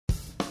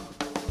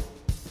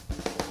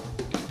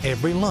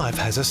Every life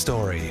has a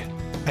story,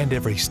 and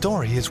every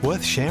story is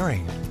worth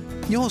sharing.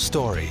 Your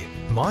story,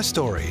 my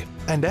story,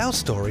 and our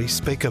story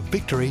speak of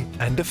victory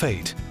and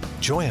defeat,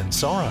 joy and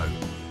sorrow,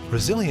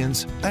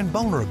 resilience and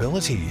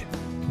vulnerability.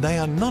 They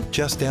are not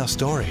just our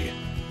story,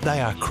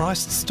 they are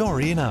Christ's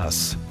story in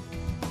us.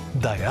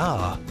 They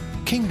are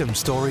Kingdom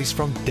Stories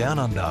from Down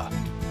Under.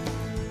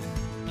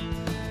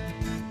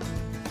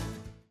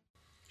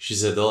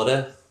 She's a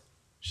daughter,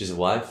 she's a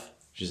wife,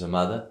 she's a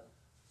mother,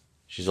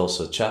 she's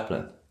also a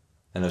chaplain,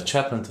 and a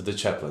chaplain to the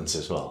chaplains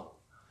as well.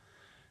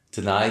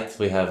 Tonight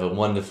we have a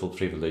wonderful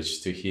privilege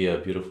to hear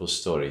a beautiful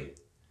story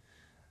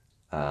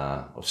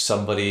of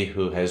somebody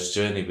who has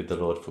journeyed with the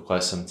Lord for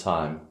quite some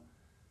time,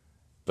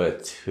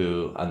 but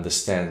who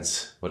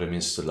understands what it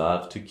means to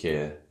love, to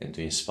care, and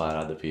to inspire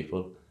other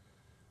people,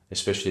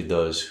 especially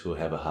those who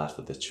have a heart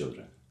for their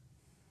children.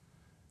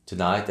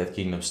 Tonight at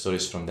Kingdom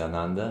Stories from Down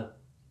Under,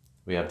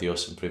 we have the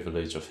awesome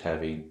privilege of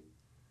having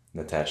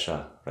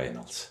Natasha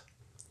Reynolds.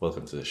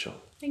 Welcome to the show.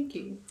 Thank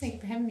you. Thank you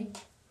for having me.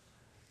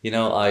 You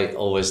know, I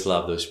always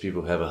love those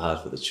people who have a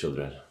heart for the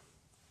children.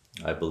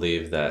 I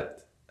believe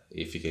that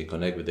if you can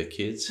connect with the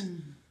kids,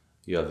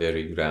 you are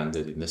very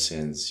grounded in the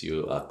sense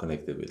you are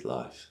connected with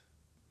life.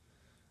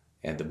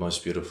 And the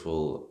most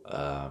beautiful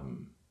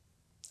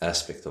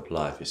aspect of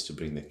life is to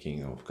bring the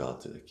kingdom of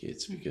God to the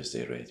kids because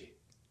they're ready.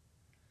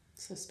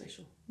 So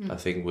special. I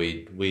think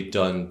we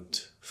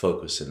don't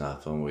focus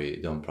enough and we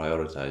don't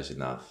prioritize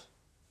enough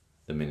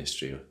the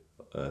ministry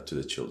to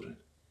the children.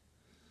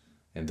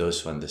 And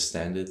those who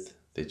understand it,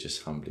 they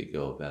just humbly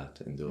go about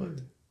and do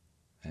it.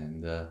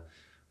 And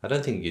I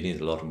don't think you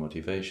need a lot of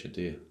motivation,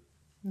 do you?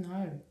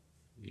 No.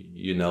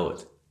 You know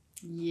it.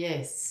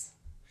 Yes.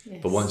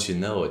 But once you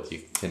know it,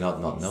 you cannot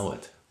not know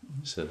it.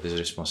 So there's a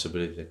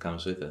responsibility that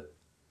comes with it.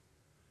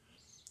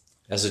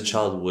 As a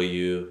child, were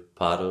you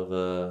part of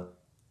a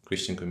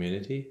Christian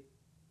community?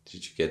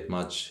 Did you get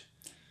much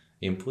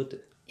input?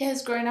 Yeah, I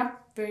was growing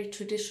up, very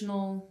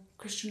traditional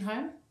Christian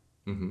home.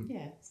 Mm-hmm.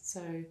 Yeah,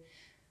 so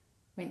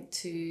went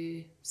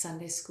to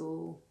Sunday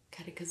school,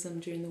 catechism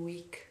during the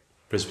week.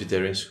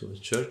 Presbyterian school,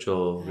 church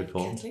or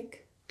Reformed?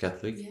 Catholic.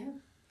 Catholic? Yeah.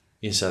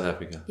 In South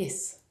Africa?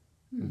 Yes.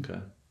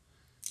 Okay.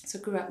 So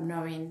I grew up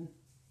knowing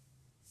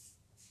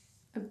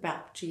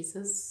about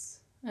Jesus,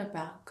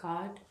 about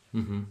God.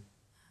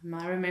 Mm-hmm.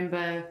 I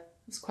remember it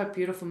was quite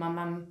beautiful. My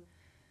mum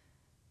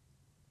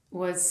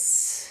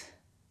was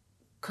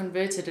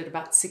converted at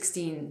about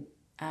 16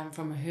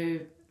 from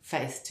her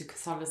faith to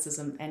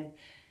Catholicism, and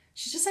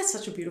she just had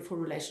such a beautiful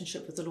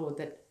relationship with the Lord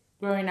that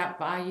growing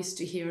up I used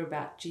to hear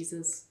about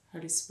Jesus,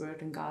 Holy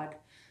Spirit and God.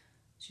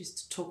 She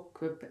used to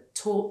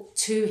talk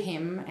to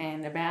him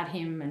and about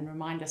him and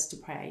remind us to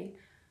pray.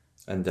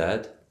 And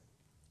Dad?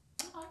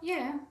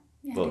 Yeah,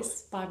 Both.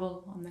 his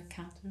Bible on the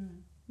counter.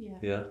 Yeah.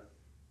 Yeah.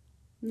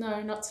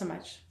 No, not so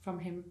much from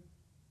him.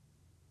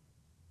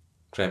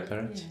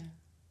 Grandparents?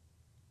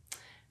 Yeah.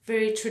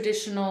 Very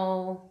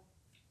traditional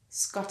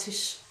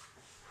Scottish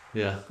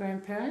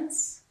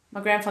grandparents. My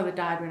grandfather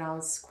died when I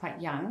was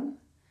quite young,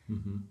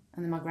 and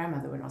then my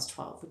grandmother when I was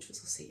 12, which was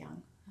also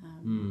young.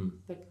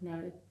 But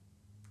no,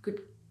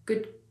 good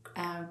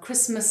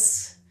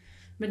Christmas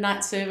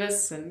midnight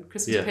service and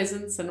Christmas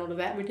presents and all of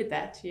that. We did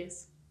that,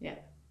 yes. Yeah.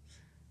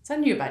 So I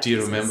knew about Do you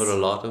Jesus. remember a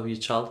lot of your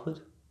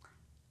childhood?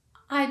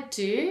 I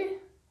do.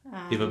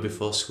 Even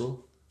before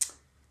school?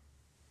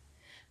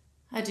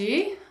 I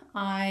do.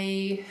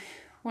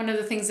 One of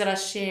the things that I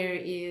share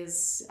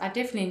is I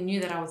definitely knew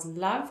that I was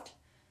loved,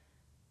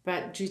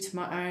 but due to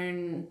my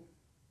own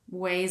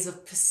ways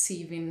of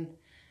perceiving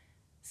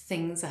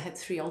things, I had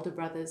 3 older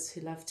brothers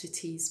who loved to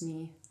tease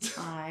me.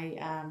 By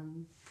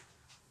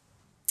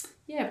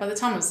the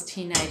time I was a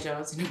teenager, I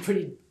was in a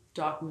pretty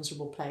dark,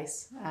 miserable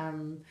place.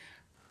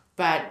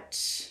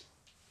 But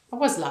I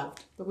was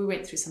loved, but we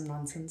went through some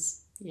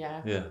nonsense.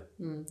 Yeah. Yeah.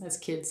 As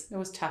kids, it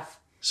was tough.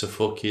 So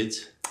 4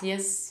 kids?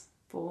 Yes,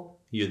 4.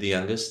 You're the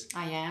youngest?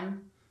 I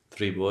am.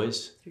 3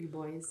 boys? 3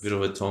 boys. Bit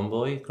of a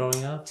tomboy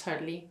growing up?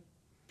 Totally.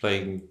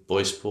 Playing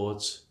boy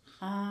sports?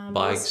 Boy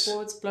Bikes?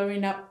 sports,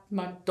 blowing up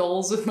my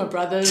dolls with my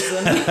brothers.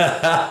 And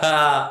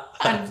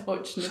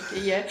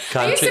unfortunately, yeah.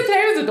 I used to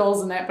play with the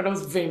dolls and that, but I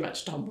was very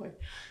much tomboy.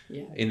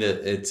 Yeah. In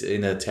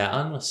a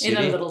town, a city?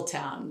 In a little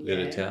town, yeah.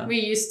 Little town? We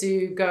used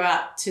to go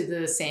out to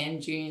the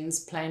sand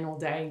dunes, playing all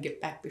day and get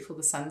back before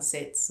the sun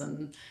sets,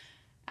 and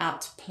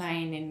out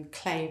playing in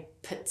clay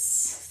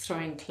pits,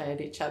 throwing clay at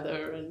each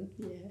other, and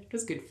yeah, it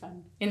was good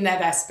fun in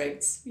that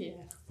aspect, yeah.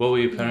 What were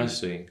your parents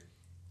doing?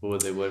 What were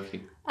they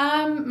working?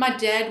 My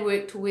dad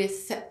worked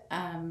with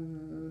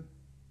the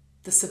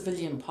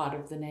civilian part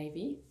of the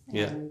Navy,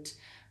 and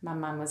my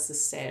mum was the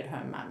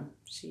stay-at-home mum.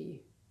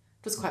 It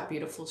was quite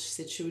beautiful. She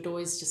said she would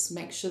always just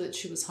make sure that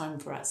she was home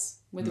for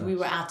us, whether we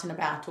were out and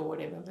about or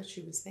whatever, but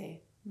she was there.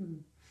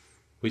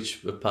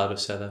 Which part of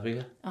South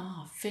Africa?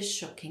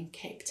 Fishhook in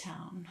Cape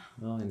Town.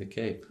 Oh, in the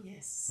Cape.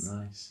 Yes.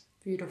 Nice.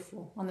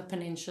 Beautiful. On the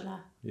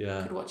peninsula. Yeah.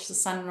 You could watch the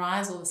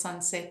sunrise or the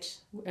sunset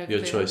over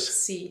Your the choice.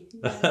 sea.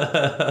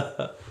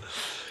 Yeah.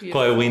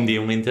 Quite windy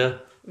in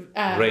winter.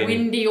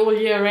 Windy all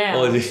year round.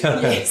 All year.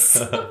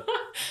 Yes.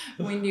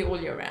 Windy all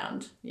year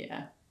round.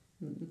 Yeah.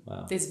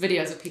 Wow. There's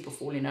videos of people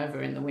falling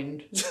over in the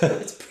wind.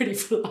 It's pretty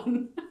full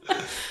on.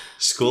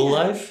 School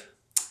life?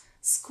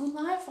 School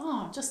life?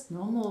 Oh, just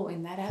normal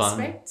in that Fun.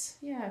 aspect.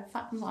 Yeah,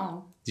 fun.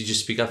 Well, Did you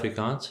speak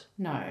Afrikaans?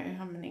 no,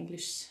 I'm an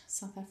English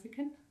South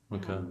African.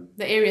 Okay.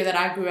 The area that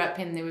I grew up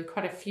in, there were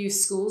quite a few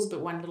schools,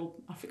 but one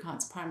little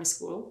Afrikaans primary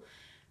school.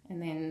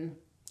 And then,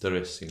 The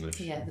rest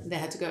English. yeah, they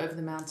had to go over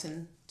the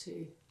mountain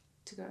to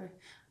go.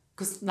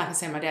 Because, like I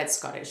say, my dad's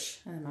Scottish,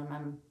 and then my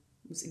mum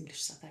was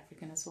English South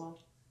African as well.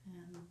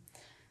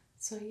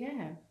 So,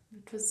 yeah,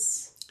 it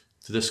was...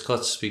 Do the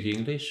Scots speak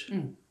English?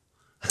 Do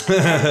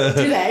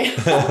they?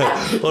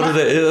 Or do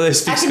they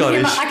speak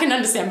Scottish? I can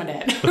understand my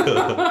dad.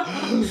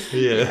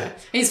 Yeah.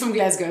 He's from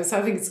Glasgow, so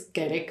I think it's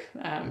Gaelic.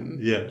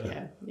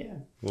 Yeah. Yeah.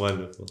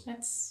 Wonderful.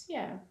 That's,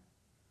 yeah.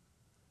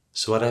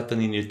 So what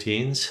happened in your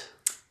teens?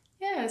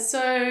 Yeah,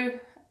 so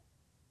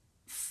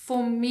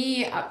for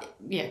me,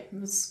 it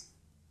was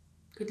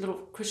a good little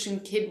Christian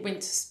kid,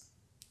 went to,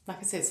 like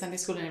I said, Sunday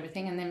school and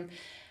everything, and then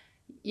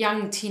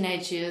young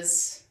teenage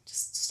years,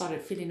 just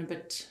started feeling a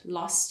bit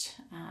lost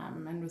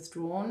and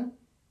withdrawn.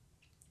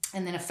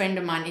 And then a friend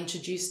of mine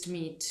introduced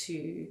me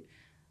to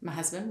my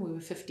husband. We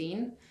were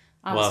 15.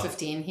 I was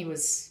 15. He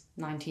was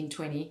 19,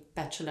 20,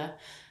 bachelor,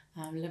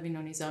 living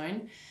on his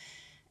own.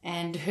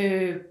 And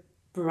her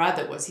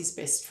brother was his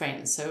best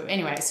friend. So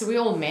anyway, so we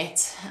all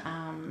met.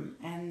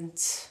 And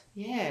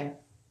yeah,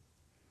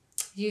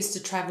 he used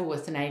to travel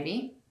with the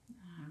Navy.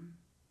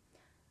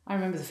 I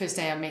remember the first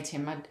day I met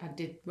him, I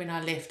did, when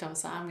I left, I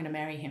was like, I'm going to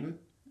marry him.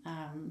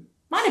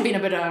 Might have been a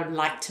bit I would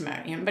like to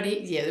marry him, but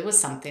there was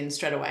something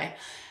straight away.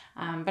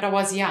 But I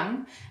was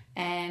young,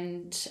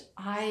 and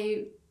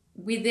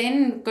we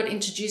then got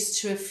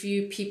introduced to a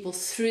few people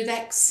through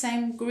that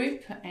same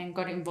group and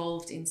got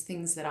involved in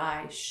things that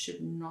I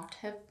should not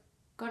have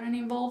gotten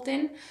involved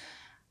in.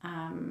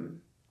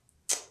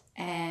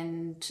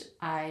 And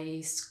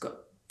I got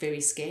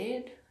very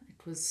scared.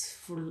 It was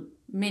for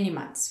many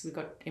months we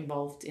got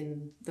involved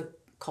in the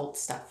cult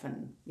stuff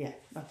and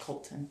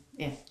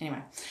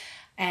anyway.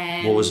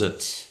 And What was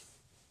it?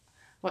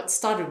 Well, it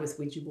started with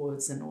Ouija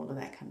boards and all of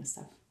that kind of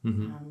stuff.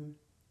 And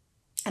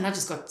I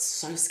just got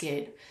so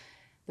scared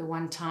the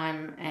one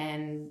time,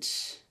 and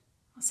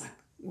I was like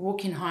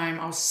walking home,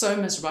 I was so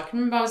miserable. I can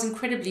remember I was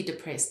incredibly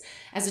depressed.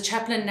 As a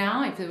chaplain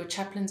now, if there were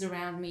chaplains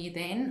around me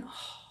then,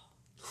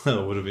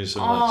 It would have been so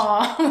much.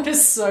 I would have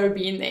so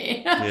been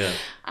there. Yeah.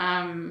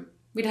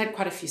 We'd had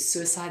quite a few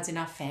suicides in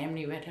our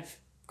family. We'd have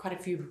quite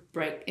a few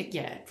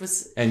it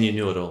was... And you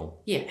knew it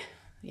all. Yeah.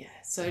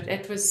 So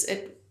it was...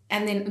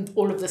 And then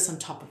all of this on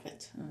top of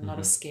it. A lot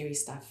of scary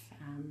stuff.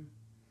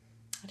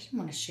 I didn't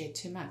want to share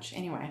too much.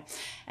 Anyway,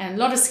 and a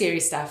lot of scary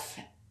stuff.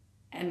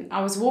 And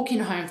I was walking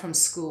home from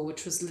school,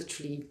 which was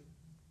literally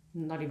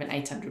not even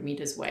 800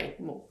 meters away,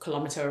 more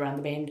kilometer around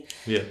the bend.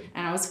 Yeah.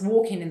 And I was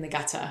walking in the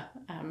gutter.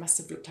 Must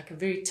have looked like a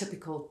very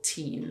typical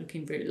teen,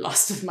 looking very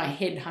lost with my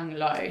head hung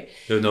low.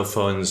 There were no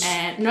phones.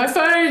 And no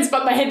phones,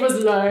 but my head was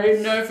low.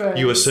 No phones.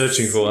 You were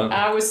searching for one.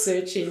 I was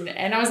searching,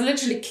 and I was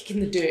literally kicking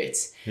the dirt.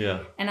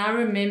 Yeah. And I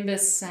remember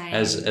saying...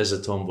 As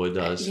a tomboy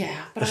does.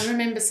 Yeah, but I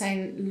remember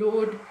saying,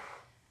 Lord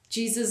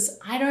Jesus,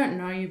 I don't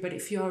know you, but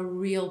if you're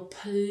real,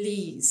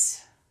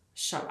 please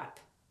show up,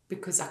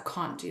 because I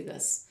can't do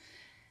this.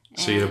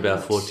 So you're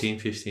about 14,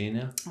 15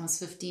 now? I was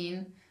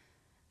 15.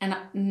 And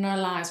no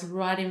lies,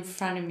 right in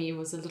front of me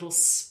was a little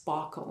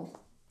sparkle.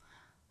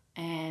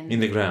 And In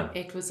the ground?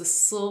 it was a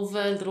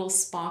silver little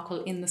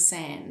sparkle in the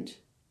sand.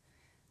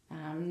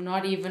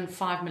 Not even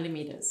 5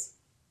 millimeters.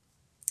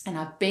 And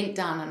I bent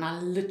down and I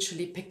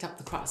literally picked up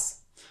the cross.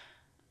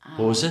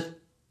 What was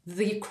it?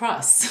 The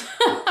cross.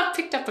 I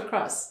picked up a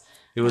cross.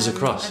 It was a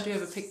cross? I do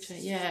have a picture,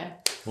 yeah.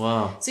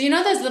 Wow. So you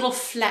know those little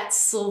flat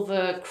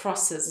silver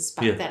crosses, it's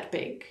about that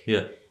big?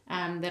 Yeah.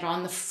 That are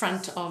on the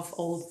front of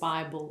old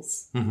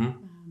Bibles.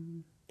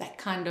 That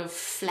kind of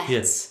flat.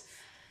 Yes.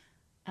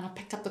 And I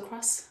picked up the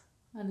cross.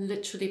 I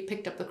literally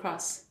picked up the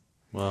cross.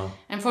 Wow.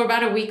 And for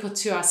about a week or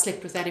two, I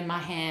slept with that in my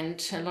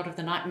hand. A lot of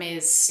the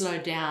nightmares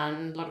slowed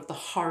down. A lot of the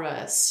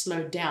horror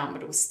slowed down,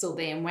 but it was still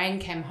there. And Wayne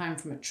came home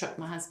from a trip,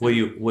 my husband.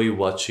 Were you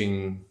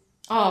watching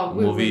we were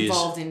movies?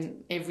 involved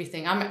in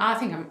everything.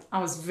 I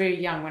was very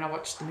young when I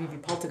watched the movie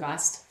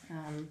Poltergeist.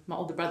 My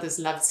older brothers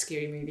loved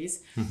scary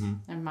movies.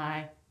 And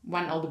my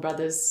one older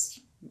brother's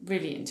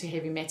really into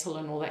heavy metal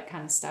and all that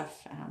kind of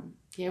stuff.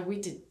 We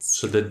did.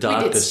 So the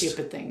darkest, we did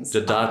stupid things.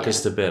 The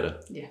darkest, the better.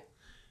 Yeah.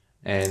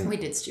 And we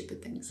did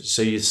stupid things.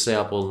 So you stay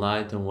up all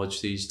night and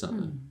watch these?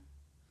 And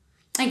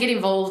get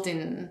involved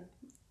in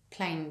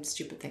playing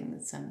stupid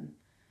things and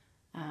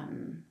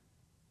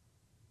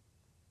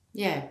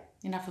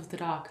enough of the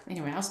dark.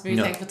 Anyway, I was very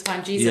thankful to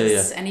find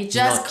Jesus, and he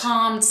just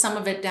calmed some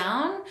of it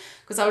down,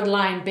 because I would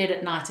lie in bed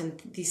at night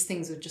and these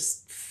things would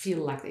just feel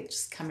like they're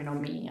just coming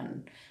on me,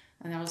 and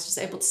I was just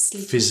able to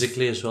sleep.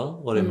 Physically as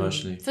well, or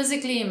emotionally?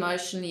 Physically,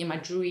 emotionally, in my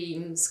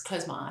dreams,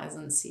 close my eyes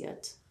and see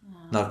it.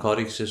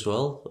 Narcotics as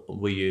well?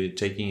 Were you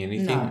taking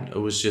anything? No. It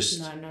was just...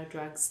 No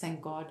drugs,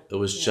 thank God. It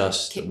was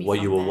just kept me what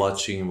from you were that.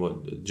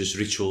 watching, just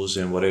rituals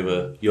and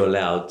whatever you're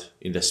allowed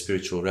in the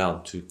spiritual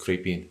realm to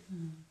creep in.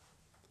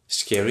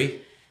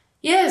 Scary?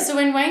 Yeah, so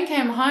when Wayne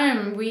came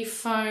home, we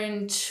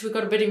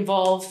got a bit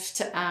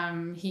involved.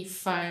 He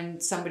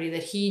phoned somebody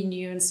that he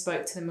knew and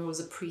spoke to them, who was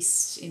a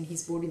priest in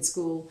his boarding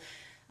school.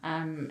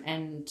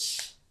 And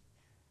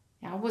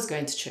I was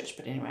going to church,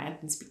 but anyway, I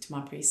didn't speak to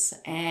my priest.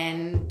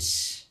 And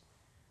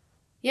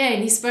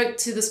he spoke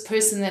to this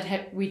person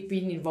that we'd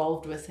been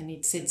involved with, and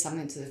he'd said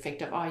something to the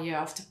effect of,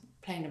 after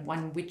playing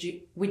one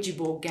Ouija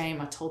board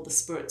game, I told the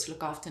spirit to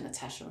look after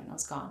Natasha when I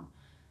was gone.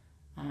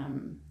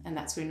 And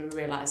that's when we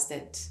realised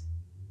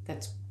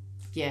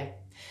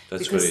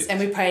and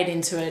we prayed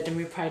into it and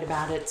we prayed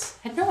about it.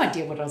 Had no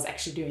idea what I was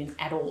actually doing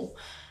at all.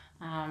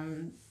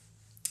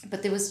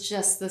 But there was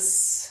just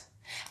this,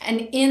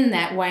 and in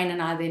that, Wayne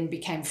and I then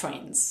became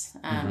friends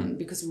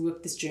because we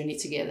worked this journey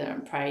together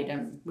and prayed,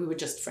 and we were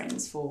just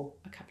friends for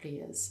a couple of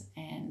years.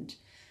 And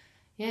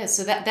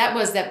so that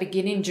was that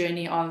beginning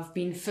journey of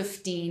being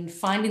 15,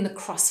 finding the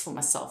cross for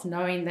myself,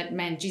 knowing that,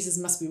 man, Jesus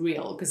must be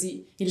real, because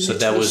he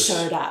literally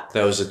showed up.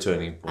 That was a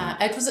turning point.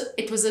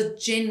 It was a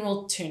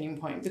general turning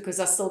point, because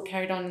I still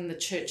carried on in the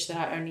church that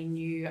I only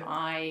knew.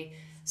 I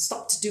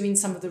stopped doing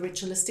some of the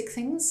ritualistic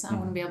things. I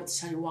want to be able to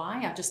tell you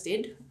why. I just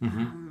did.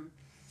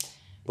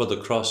 Well, the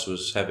cross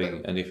was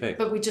having an effect.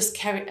 But we just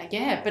carried,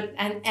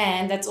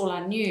 and that's all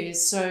I knew.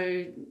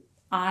 So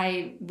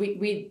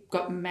we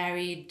got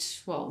married.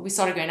 Well, we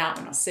started going out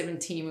when I was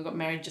 17. We got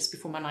married just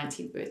before my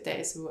 19th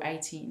birthday. So we were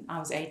 18. I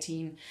was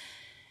 18.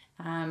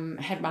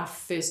 Had my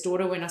first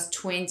daughter when I was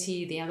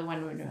 20. The other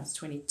one when I was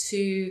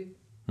 22.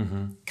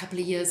 A couple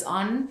of years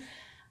on,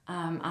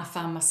 I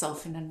found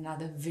myself in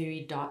another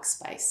very dark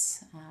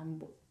space.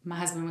 My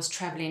husband was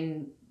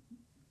traveling.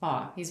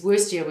 His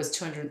worst year was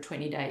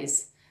 220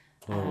 days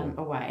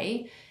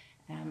away.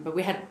 But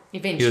we had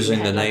eventually he was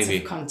in the lots Navy.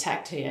 Of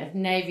contact here,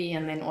 Navy,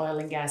 and then oil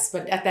and gas.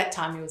 But at that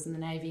time, he was in the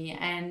Navy,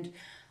 and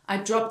I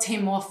dropped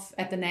him off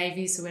at the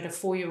Navy. So we had a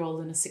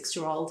 4-year-old and a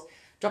 6-year-old.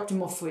 Dropped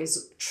him off for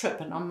his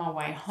trip, and on my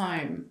way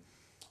home,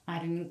 I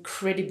had an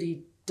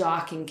incredibly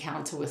dark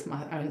encounter with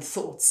my own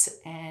thoughts.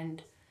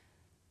 And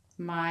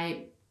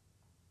my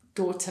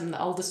daughter,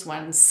 the oldest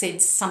one,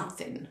 said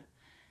something,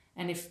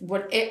 and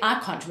I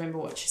can't remember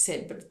what she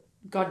said, but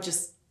God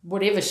just,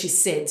 whatever she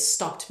said,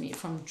 stopped me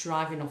from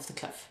driving off the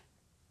cliff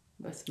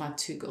with my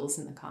 2 girls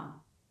in the car.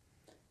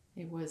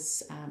 It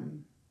was,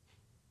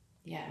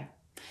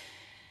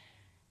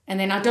 And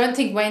then I don't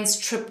think Wayne's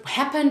trip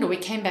happened, or we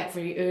came back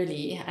very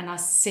early, and I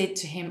said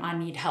to him, I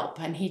need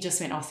help. And he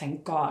just went, oh,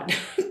 thank God.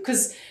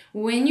 Because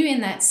when you're in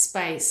that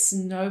space,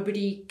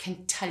 nobody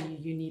can tell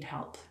you need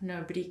help.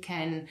 Nobody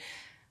can,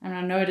 and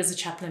I know it as a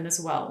chaplain as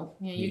well.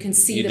 You can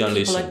see that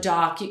people are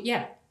dark.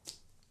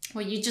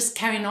 Well, you're just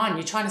carrying on.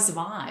 You're trying to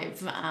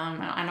survive,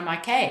 and I'm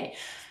okay.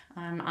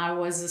 I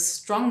was a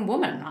strong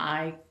woman.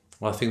 I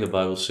think the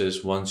Bible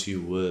says once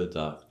you were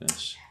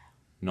darkness,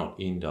 not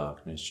in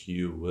darkness,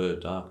 you were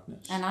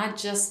darkness. And I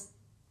just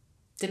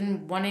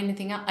didn't want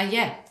anything else.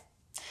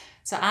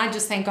 So I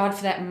just thank God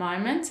for that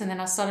moment, and then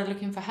I started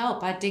looking for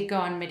help. I did go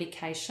on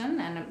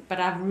medication,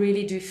 but I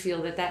really do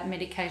feel that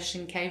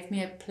medication gave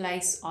me a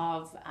place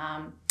of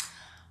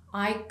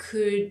I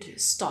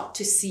could start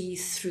to see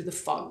through the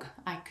fog.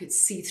 I could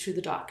see through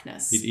the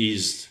darkness. It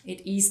eased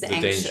the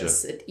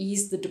anxious. Danger. It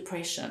eased the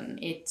depression.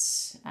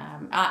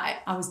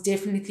 I was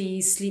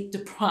definitely sleep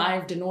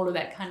deprived and all of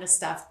that kind of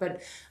stuff,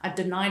 but I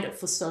denied it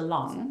for so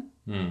long.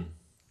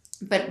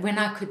 But when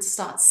I could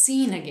start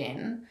seeing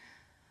again,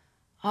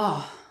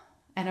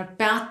 and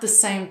about the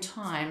same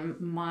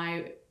time,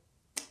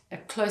 a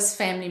close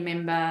family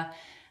member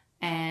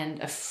and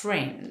a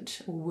friend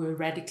were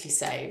radically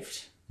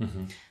saved.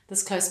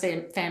 This close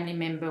family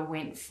member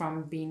went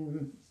from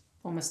being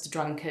almost a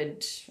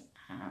drunkard,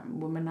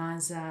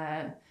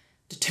 womanizer,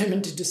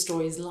 determined to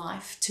destroy his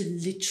life, to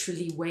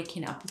literally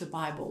waking up with a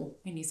Bible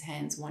in his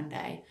hands one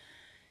day.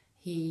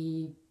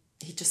 He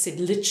just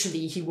said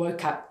literally he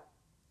woke up,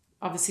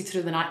 obviously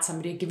through the night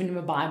somebody had given him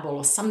a Bible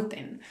or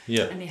something,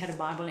 and he had a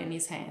Bible in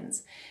his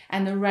hands.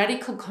 And the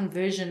radical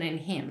conversion in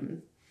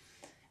him,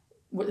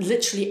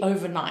 literally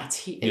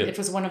overnight, it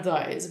was one of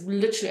those,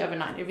 literally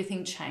overnight,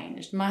 everything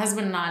changed. My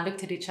husband and I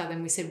looked at each other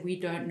and we said, we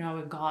don't know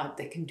a God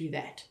that can do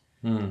that.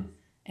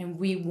 And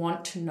we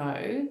want to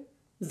know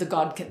the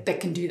God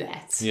that can do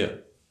that.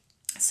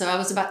 So I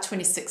was about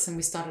 26 and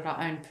we started our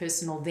own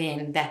personal,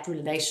 that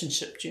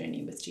relationship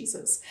journey with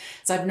Jesus.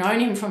 So I'd known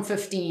him from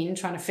 15,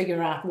 trying to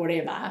figure out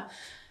whatever.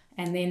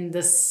 And then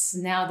this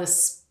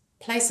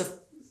place of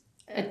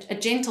a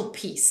gentle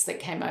peace that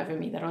came over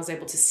me that I was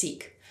able to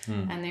seek.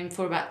 And then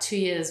for about 2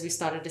 years, we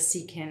started to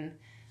seek him.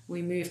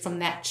 We moved from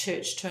that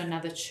church to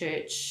another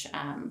church.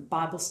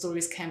 Bible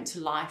stories came to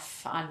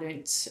life. I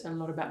learned a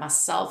lot about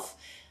myself.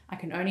 I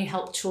can only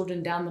help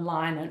children down the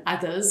line and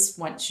others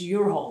once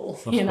you're whole,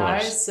 you know.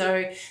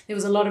 So there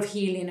was a lot of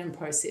healing and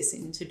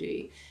processing to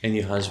do. And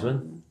your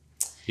husband?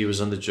 He was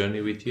on the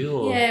journey with you?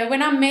 Or? Yeah,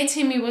 when I met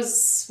him, he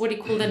was what he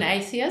called an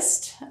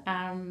atheist.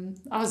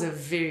 I was a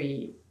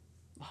very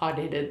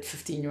hard-headed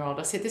 15-year-old.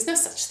 I said, there's no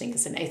such thing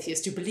as an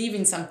atheist. You believe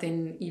in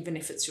something even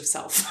if it's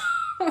yourself.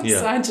 Yeah.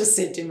 So I just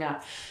said to him,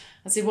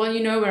 I said, well,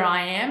 you know where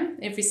I am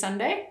every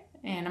Sunday,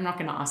 and I'm not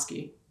going to ask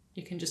you.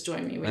 You can just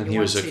join me when you want to. And he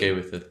was okay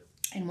with it?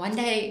 And one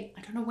day,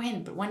 I don't know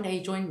when, but one day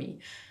he joined me.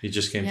 He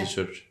just came to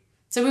church?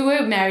 So we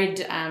were married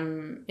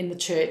in the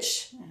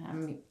church.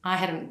 I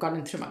hadn't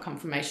gotten through my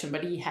confirmation,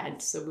 but he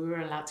had. So we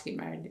were allowed to get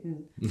married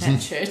in that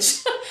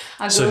church.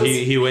 So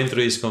he went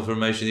through his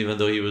confirmation even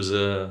though he was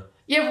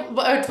yeah,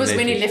 but it was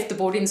when he left the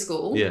boarding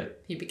school. Yeah.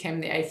 He became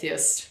the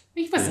atheist.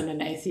 He wasn't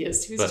an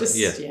atheist. He was just,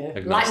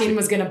 agnostic. Lightning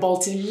was going to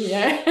bolt him.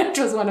 Yeah, it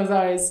was one of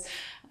those.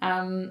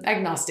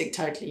 Agnostic,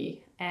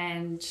 totally.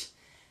 And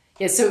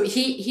yeah, so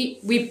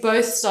we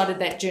both started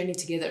that journey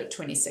together at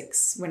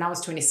 26. When I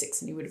was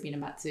 26 and he would have been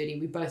about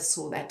 30, we both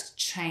saw that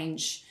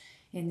change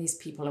in these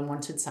people and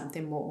wanted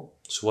something more.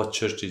 So what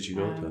church did you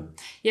go to?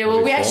 Yeah,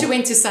 well, we actually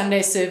went to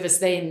Sunday service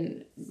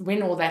then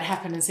when all that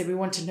happened and said we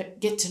want to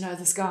get to know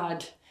this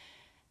God.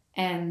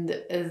 And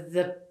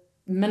the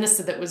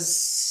minister that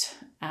was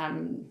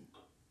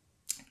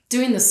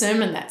doing the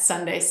sermon that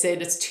Sunday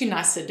said, it's too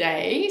nice a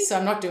day, so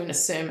I'm not doing a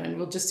sermon.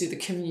 We'll just do the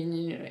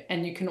communion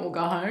and you can all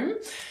go home.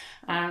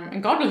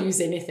 And God will use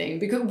anything,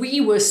 because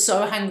we were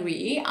so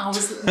hungry.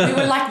 We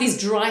were like these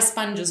dry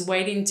sponges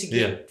waiting to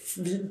get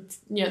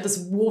this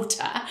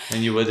water.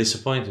 And you were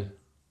disappointed.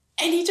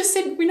 And he just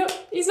said,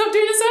 he's not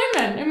doing a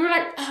sermon. And we were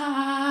like,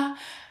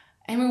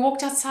 And we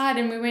walked outside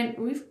and we went,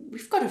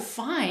 we've got to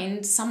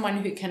find someone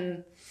who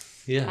can.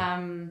 Yeah.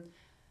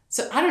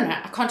 So I don't know,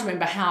 I can't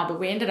remember how, but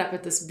we ended up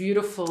at this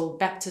beautiful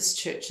Baptist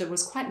church that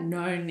was quite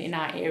known in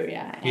our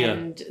area.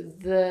 And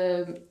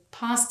the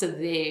pastor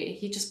there,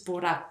 he just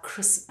brought our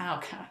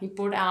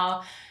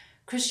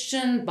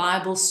Christian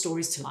Bible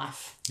stories to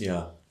life.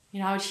 Yeah.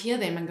 I would hear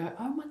them and go,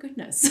 oh my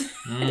goodness,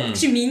 it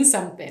actually means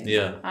something.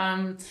 Yeah.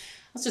 I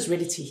was just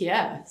ready to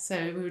hear. So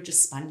we were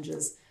just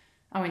sponges.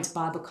 I went to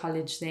Bible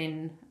college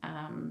then.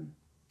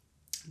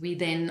 We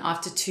then,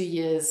 after 2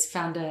 years,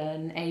 found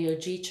an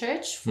AOG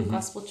church, Full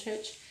Gospel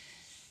Church.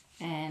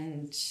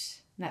 And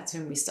that's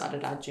when we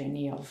started our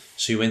journey of...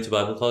 So you went to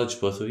Bible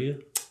college, both of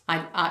you?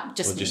 I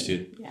just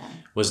you? Yeah.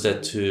 Was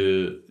that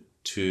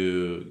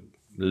to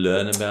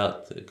learn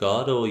about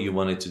God, or you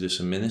wanted to do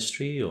some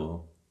ministry,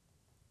 or...?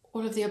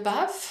 All of the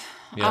above.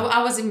 Yeah.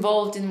 I was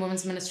involved in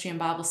women's ministry and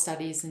Bible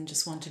studies and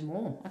just wanted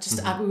more.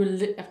 We were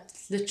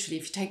literally,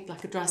 if you take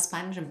like a dry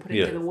sponge and put it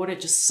into the water,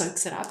 it just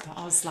soaks it up.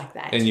 I was like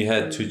that. And you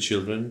had 2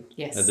 children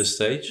at this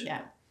stage?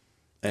 Yeah.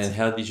 And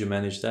how did you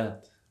manage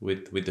that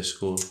with the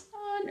school?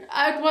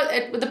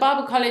 The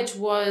Bible college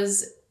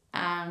was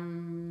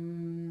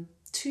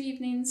 2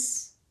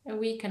 evenings a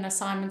week and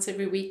assignments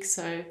every week.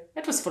 So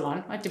it was full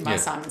on. I did my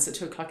assignments at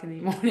 2:00 in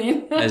the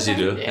morning. As you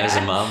do, as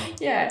a mom.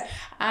 Yeah.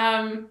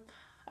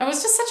 It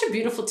was just such a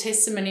beautiful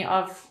testimony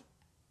of,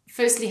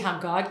 firstly, how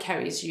God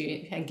carries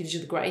you and gives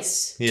you the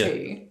grace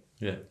too.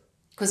 Yeah.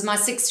 Because my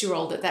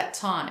 6-year-old at that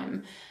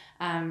time,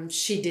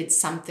 she did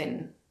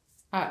something.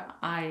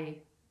 I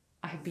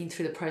have been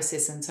through the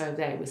process, and so have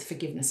they, with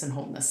forgiveness and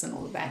wholeness and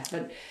all of that.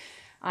 But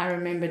I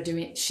remember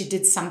she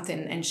did something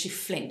and she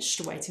flinched,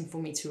 waiting for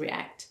me to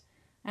react.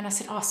 And I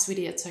said, oh,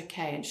 sweetie, it's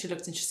okay. And she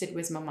looked and she said,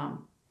 where's my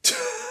mum?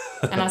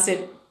 And I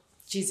said,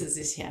 Jesus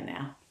is here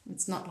now.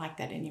 It's not like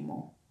that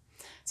anymore.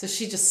 So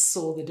she just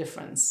saw the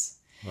difference.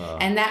 Wow.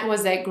 And that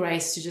was that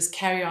grace to just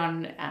carry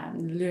on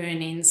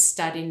learning,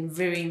 studying,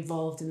 very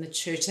involved in the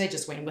church. They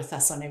just went with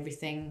us on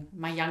everything.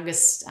 My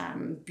youngest,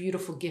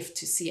 beautiful gift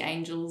to see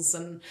angels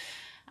and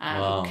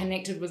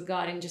connected with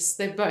God, and just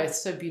they're both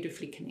so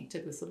beautifully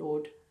connected with the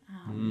Lord.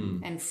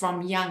 And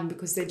from young,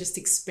 because they just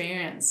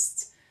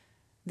experienced,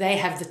 they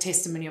have the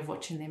testimony of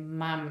watching their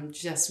mum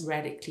just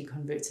radically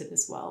converted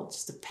as well.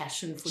 Just a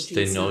passion for Jesus.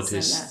 They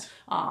noticed.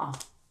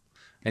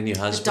 And your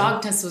husband? The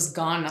darkness was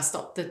gone. I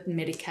stopped the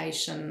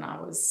medication. I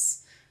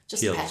was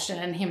just healed.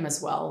 passionate, and him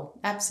as well.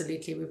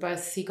 Absolutely.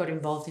 He got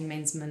involved in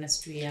men's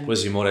ministry. And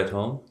was he more at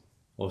home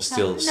or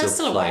still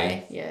still flying?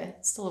 Away. Yeah,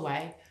 still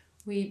away.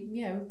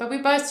 But we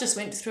both just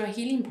went through a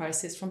healing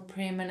process, from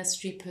prayer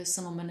ministry,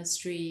 personal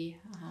ministry.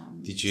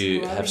 Did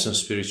you have some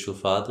spiritual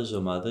fathers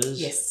or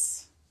mothers? Yes.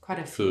 Quite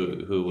a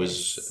few. Who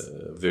was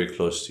very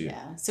close to you.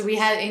 Yeah. So we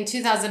had, in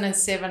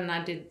 2007,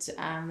 I did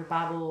the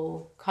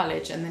Bible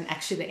college, and then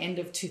actually the end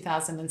of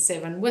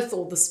 2007, with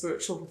all the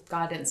spiritual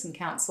guidance and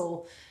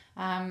counsel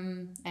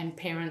and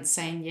parents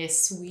saying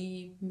yes,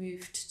 we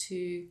moved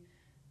to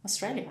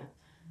Australia.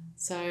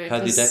 So how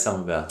did that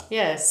come about?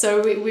 Yeah.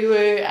 So we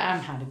were,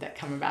 how did that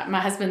come about?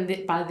 My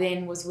husband by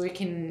then was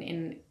working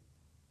in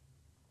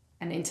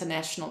an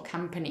international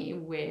company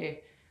where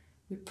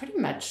we pretty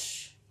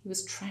much...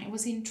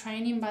 was in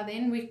training by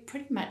then. We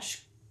pretty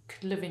much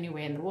could live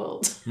anywhere in the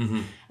world.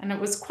 Mm-hmm. And it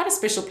was quite a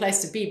special place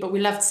to be, but we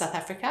loved South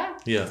Africa.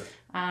 Yeah.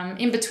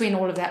 In between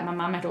all of that, my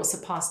mum had also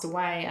passed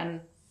away.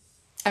 And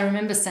I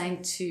remember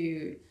saying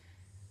to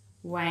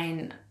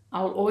Wayne,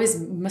 I'll always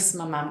miss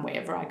my mum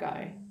wherever I go.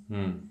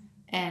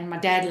 And my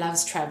dad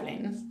loves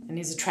traveling, and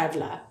he's a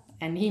traveler.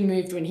 And he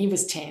moved when he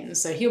was 10,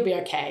 so he'll be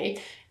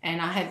okay. And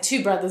I had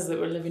 2 brothers that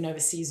were living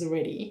overseas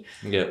already,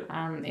 in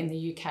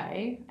the UK.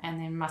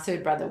 And then my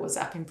 3rd brother was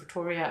up in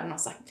Pretoria, and I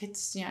was like,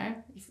 let's,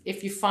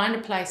 if you find a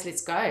place,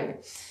 let's go.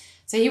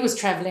 So he was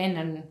traveling,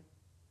 and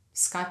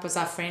Skype was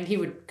our friend. He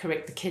would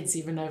correct the kids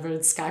even over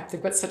Skype.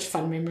 They've got such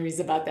fun memories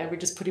about that. We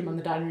just put him on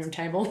the dining room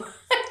table.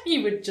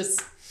 He would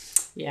just,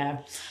 say,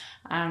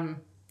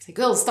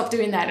 girls, stop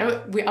doing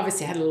that. We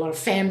obviously had a lot of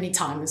family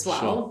time as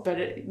well, but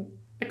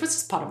it was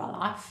just part of our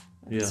life.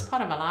 It was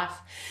part of our life.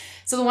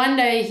 So the one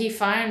day he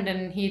phoned,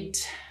 and he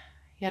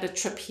had a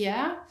trip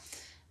here,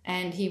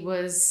 and he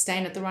was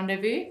staying at the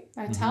Rendezvous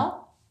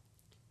Hotel.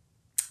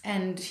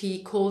 And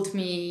he called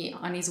me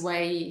on his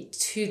way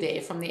to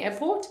there from the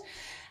airport,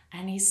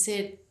 and he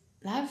said,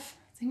 love,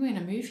 I think we're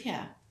going to move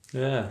here.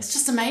 Yeah. It's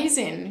just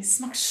amazing. It's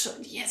like,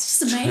 it's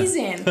just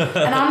amazing.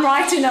 And I'm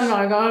writing, I'm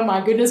like, oh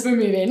my goodness, we're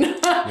moving.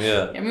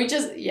 And we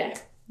just,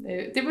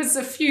 there was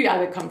a few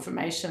other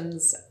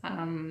confirmations,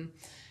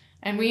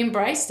 and we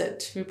embraced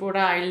it. We brought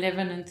our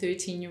 11 and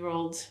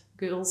 13-year-old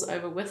girls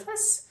over with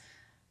us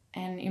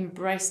and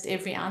embraced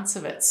every ounce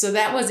of it. So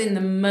that was in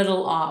the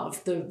middle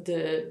of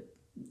the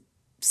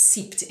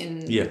seeped in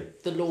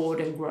the Lord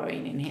and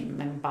growing in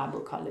him, and Bible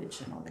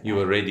college and all that. You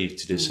were ready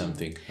to do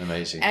something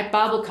amazing. At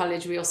Bible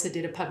college, we also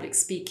did a public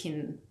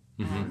speaking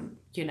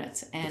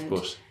unit. And of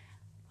course.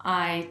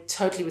 I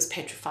totally was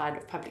petrified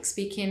of public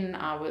speaking.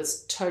 I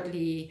was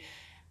totally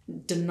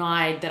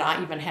denied that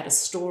I even had a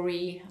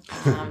story.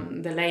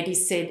 The lady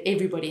said,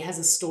 everybody has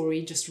a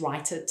story, just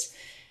write it.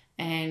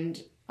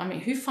 And I mean,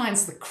 who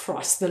finds the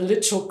cross, the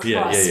literal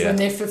cross, when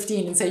they're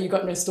 15 and say you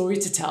got no story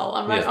to tell?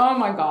 I'm like, oh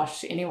my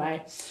gosh.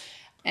 Anyway.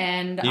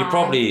 And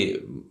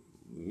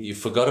you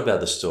forgot about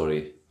the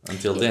story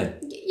until then.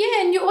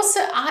 Yeah, and you also,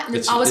 I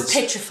was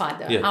petrified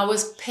though. I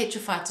was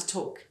petrified to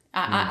talk.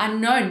 I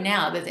know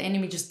now that the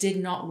enemy just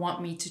did not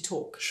want me to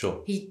talk.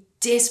 Sure. He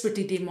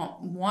desperately did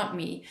not want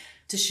me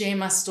to share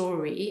my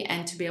story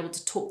and to be able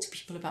to talk to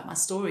people about my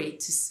story,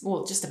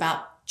 just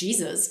about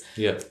Jesus.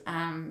 Yeah.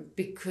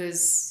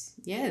 Because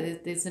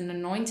there's an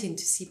anointing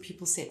to see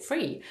people set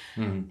free.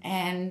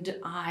 And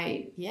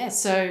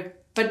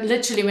but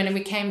literally when we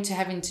came to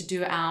having to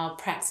do our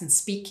pracs and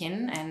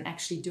speaking and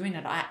actually doing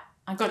it, I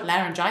got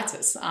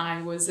laryngitis.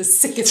 I was as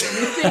sick as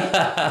anything.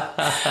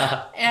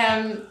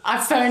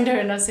 I phoned her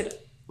and I said,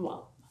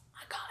 well,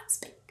 I can't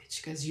speak.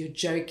 She goes, you're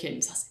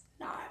joking. So I said,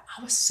 no,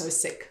 I was so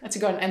sick. I had to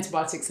go on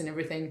antibiotics and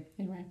everything.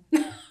 Anyway,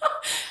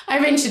 I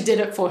eventually did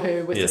it for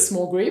her with a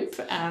small group.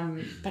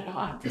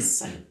 But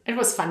it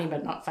was funny,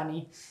 but not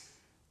funny.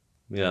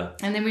 Yeah.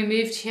 And then we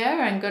moved here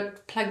and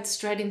got plugged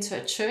straight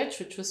into a church,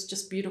 which was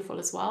just beautiful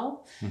as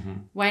well.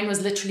 Wayne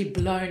was literally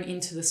blown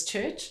into this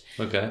church.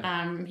 Okay.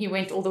 He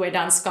went all the way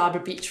down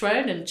Scarborough Beach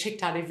Road and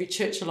checked out every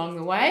church along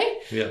the way.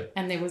 Yeah.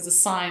 And there was a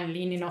sign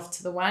leaning off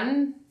to the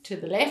one to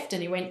the left,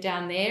 and he went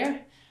down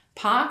there,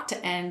 parked,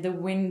 and the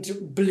wind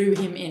blew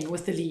him in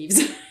with the leaves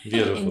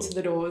into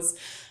the doors.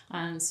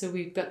 So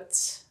we got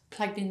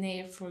plugged in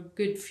there for a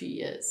good few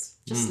years.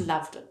 Just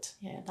loved it.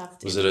 Yeah,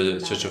 loved it. Was it a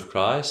Church of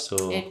Christ?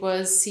 Or? It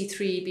was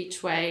C3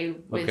 Beachway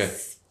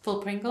with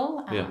Phil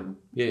Pringle. The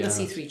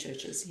C3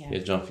 churches. Yeah.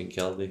 John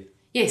Finkeldy.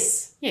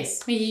 Yes.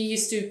 He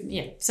used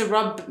to, So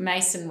Rob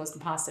Mason was the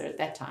pastor at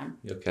that time.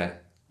 Okay.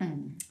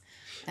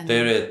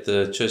 They're at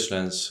the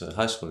Churchlands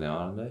High School now,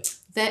 aren't they?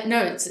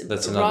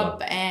 That's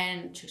Rob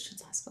and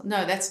Churchlands High School.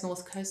 No, that's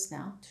North Coast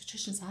now.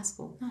 Churchlands High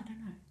School. No, I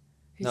don't know.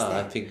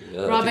 I think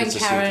Rob and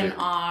Karen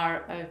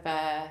are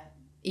over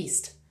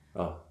east.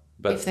 Oh,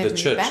 but the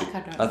church.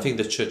 I think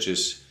the church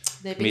is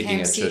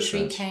meeting at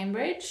C3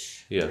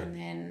 Cambridge. Yeah. And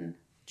then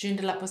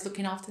Joondalup was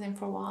looking after them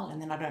for a while,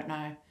 and then I don't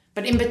know.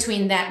 But in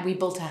between that, we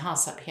built a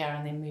house up here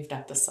and then moved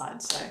up this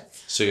side.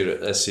 So you're at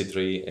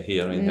SC3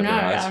 here in Hebron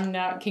Heights? No, I'm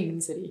now at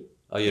Kingdom City.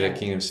 Oh, you're at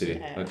Kingdom City.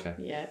 Yeah, okay.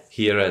 Yeah.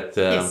 Here at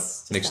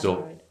next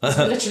door.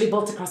 Literally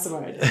built across the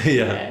road.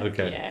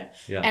 Okay.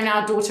 Yeah. And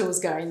our daughter was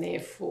going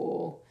there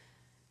for.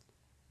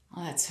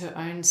 Oh, that's her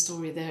own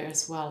story there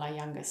as well, our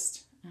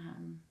youngest.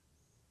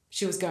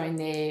 She was going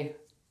there.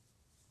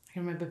 I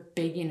remember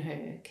begging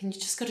her, can you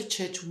just go to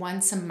church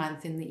once a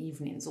month in the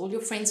evenings? All your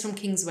friends from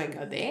Kingsway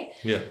go there.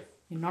 Yeah.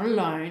 You're not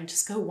alone.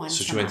 Just go once a month.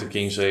 So she went to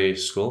Kingsway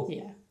School?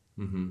 Yeah.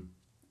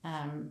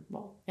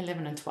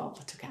 11 and 12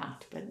 I took her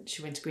out, but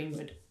she went to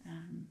Greenwood.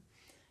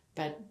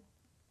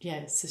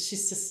 So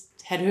she's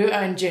just had her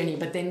own journey,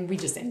 but then we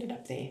just ended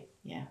up there.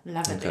 Yeah,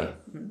 love it there.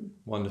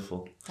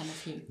 Wonderful. Done a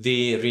few.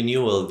 The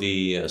renewal,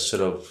 the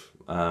sort of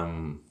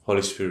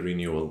Holy Spirit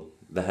renewal,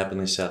 that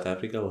happened in South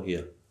Africa or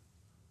here?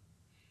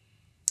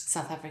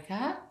 South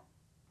Africa?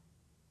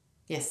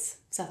 Yes,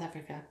 South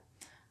Africa.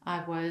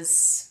 I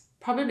was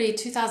probably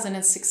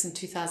 2006 and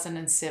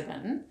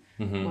 2007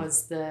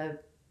 was the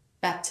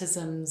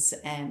baptisms,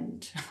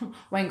 and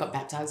Wayne got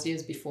baptized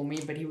years before me,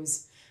 but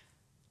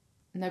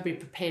nobody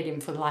prepared him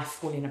for life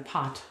falling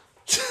apart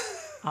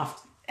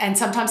after. And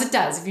sometimes it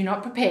does. If you're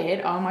not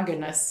prepared, oh my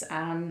goodness.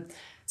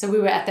 So we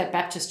were at that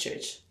Baptist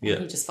church. And Yeah.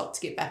 he just felt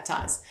to get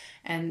baptized.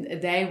 And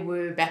they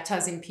were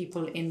baptizing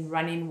people in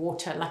running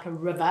water, like a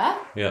river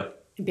Yeah.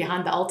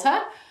 behind the altar.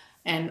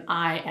 And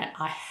I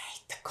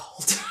hate the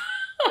cold.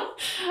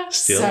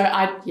 Still? So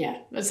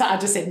I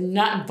just said,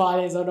 no,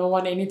 Barley's, I don't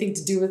want anything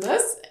to do with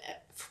this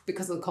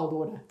because of the cold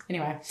water.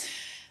 Anyway,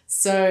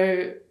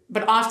 so,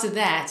 but after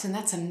that, and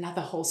that's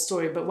another whole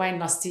story, but Wayne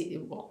lost,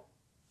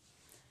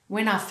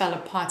 when I fell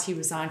apart, he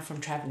resigned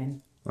from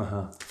traveling.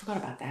 Uh-huh. I forgot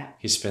about that.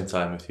 He spent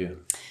time with you.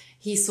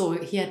 He saw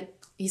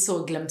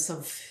a glimpse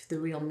of the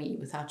real me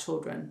with our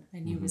children,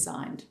 and he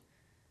resigned.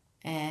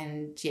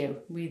 And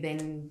we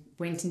then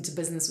went into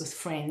business with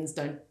friends.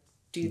 Don't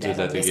do that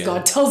unless again.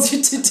 God tells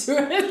you to do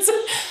it.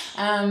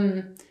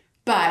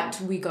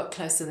 But we got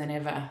closer than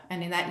ever.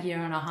 And in that year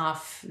and a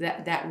half,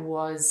 that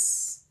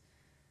was,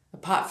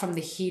 apart from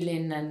the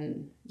healing,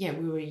 and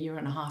we were a year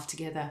and a half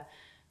together.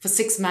 For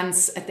 6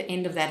 months, at the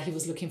end of that, he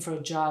was looking for a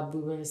job.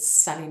 We were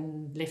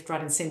selling left, right,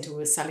 and centre. We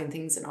were selling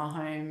things in our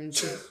home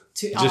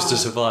Just to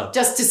survive.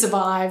 Just to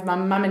survive. My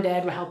mum and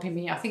dad were helping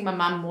me. I think my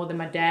mum more than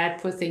my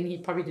dad. Poor thing, he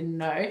probably didn't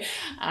know.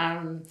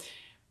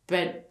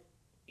 But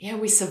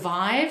we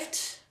survived.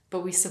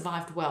 But we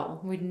survived well.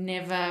 Wouldn't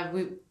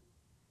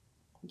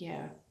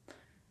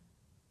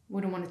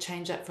want to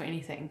change that for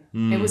anything.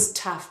 It was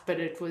tough, but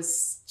it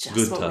was just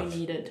Good what tough. we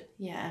needed.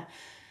 Yeah.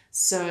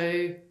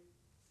 So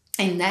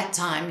in that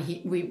time,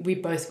 we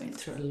both went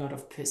through a lot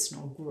of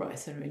personal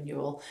growth and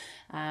renewal.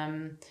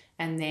 And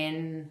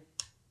then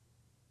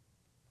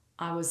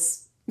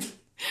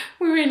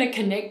we were in a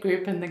connect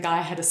group, and the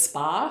guy had a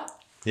spa.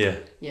 Yeah.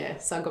 Yeah,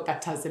 so I got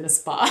baptized in a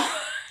spa.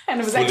 And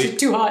it was actually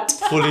too hot.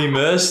 Fully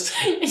immersed.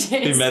 Yes.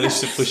 He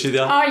managed to push it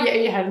down. Oh, yeah,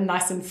 you had it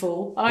nice and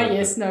full. Oh, Okay.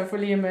 yes, no,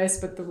 fully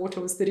immersed, but the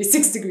water was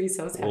 36 degrees,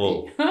 so I was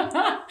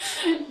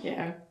happy.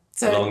 Yeah.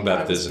 So Long no,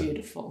 baptism. It was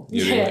beautiful.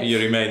 You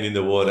remain in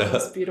the It water.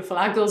 was beautiful.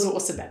 Our girls were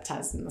also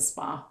baptized in the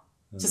spa.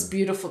 Just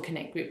beautiful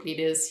connect group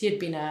leaders. He had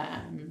been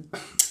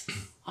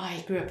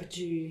he grew up a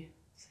Jew.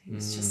 So he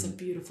was just a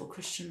beautiful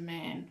Christian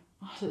man.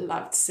 I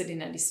loved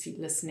sitting at his feet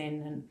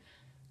listening and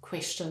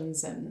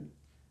questions, and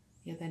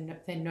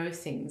they know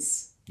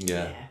things.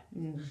 Yeah.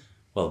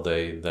 Well,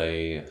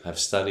 they have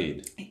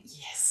studied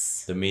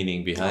Yes. the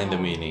meaning behind the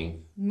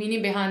meaning.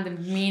 Meaning behind the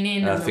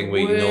meaning, And I and think the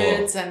we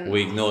words,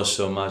 ignore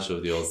so much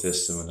of the Old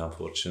Testament,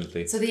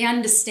 unfortunately. so they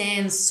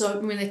understand. So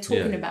when they're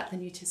talking Yeah. about the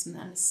New Testament,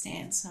 they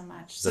understand so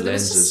much. So The there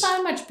was just lenses.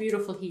 so much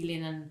beautiful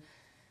healing,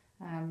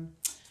 and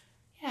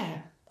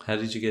How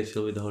did you get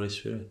filled with the Holy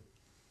Spirit?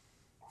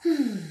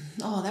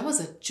 Oh, that was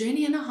a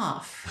journey and a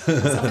half. I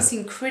was obviously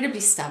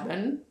incredibly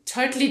stubborn,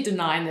 totally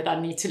denying that I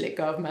need to let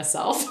go of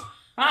myself.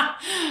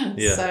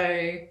 Yeah. So,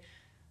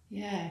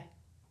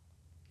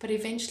 but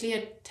eventually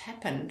it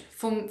happened.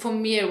 For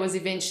me, it was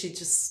eventually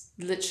just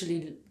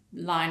literally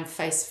lying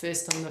face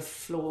first on the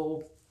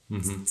floor,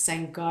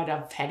 saying, God,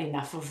 I've had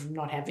enough of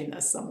not having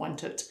this. I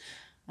want it.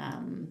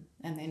 And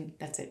then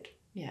that's it.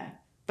 Yeah.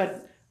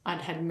 But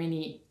I'd had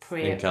many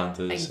prayer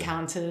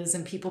encounters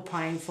and people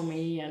praying for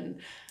me. And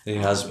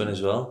your husband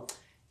as well?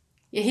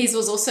 yeah, his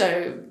was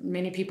also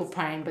many people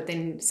praying, but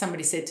then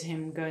somebody said to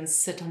him, go and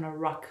sit on a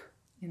rock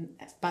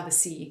by the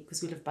sea,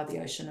 because we live by the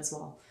ocean as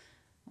well.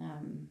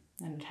 And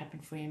it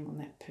happened for him on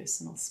that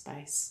personal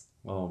space.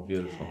 Oh,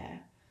 beautiful. Yeah.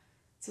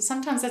 So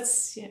sometimes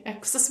that's,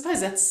 because I suppose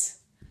that's,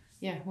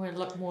 where a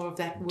lot more of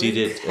that work Did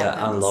it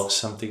happens. unlock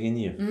something in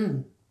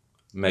you?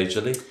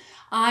 Majorly?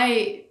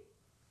 I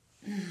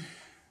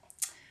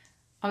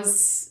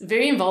was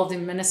very involved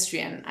in ministry,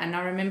 and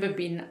I remember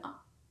being,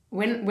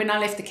 when I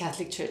left the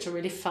Catholic Church, I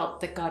really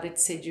felt that God had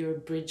said you're a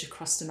bridge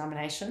across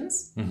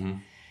denominations. Mm-hmm.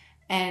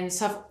 And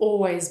so I've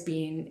always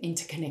been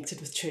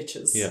interconnected with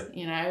churches. Yeah.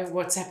 You know,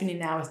 what's happening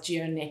now with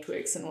geo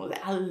networks and all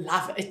that. I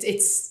love it.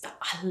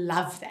 I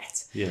love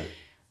that. Yeah.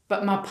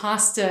 But my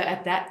pastor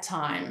at that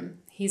time,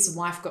 his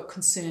wife got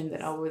concerned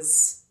that I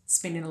was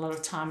spending a lot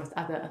of time with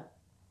other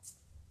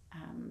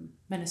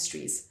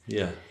ministries.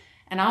 Yeah.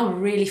 And I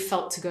really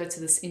felt to go to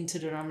this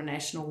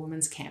interdenominational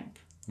women's camp.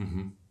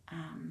 Mm-hmm.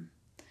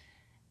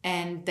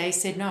 And they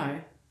said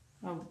no.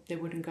 They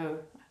wouldn't go.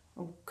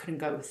 I couldn't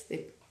go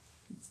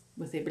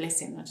with their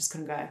blessing. I just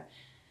couldn't go.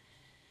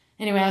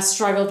 Anyway, I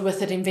struggled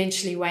with it.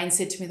 Eventually, Wayne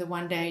said to me the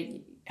one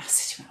day, I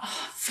said to him,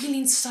 I'm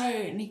feeling so.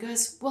 And he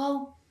goes,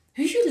 well,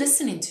 who are you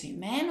listening to,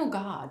 man or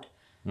God?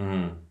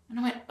 Mm-hmm. And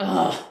I went,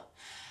 ugh.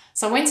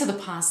 So I went to the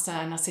pastor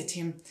and I said to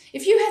him,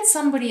 if you had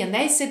somebody and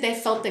they said they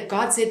felt that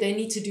God said they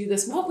need to do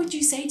this, what would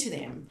you say to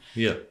them?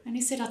 Yeah. And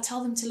he said, I'd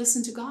tell them to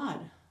listen to God.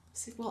 I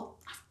said, well,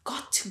 I've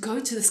got to go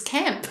to this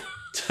camp.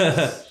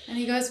 And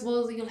he goes,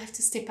 well, you'll have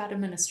to step out of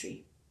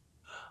ministry.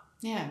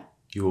 Yeah.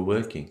 You were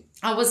working?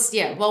 I was,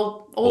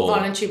 all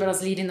voluntary, but I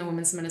was leading the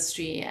women's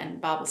ministry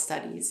and Bible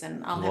studies,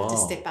 and I'll have to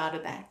step out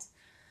of that.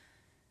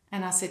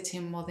 And I said to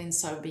him, well, then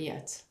so be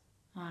it.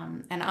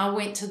 And I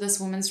went to this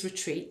women's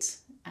retreat,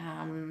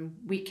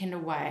 weekend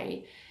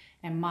away,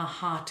 and my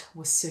heart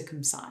was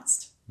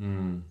circumcised.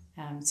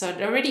 So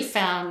I'd already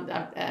found,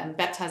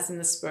 baptized in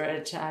the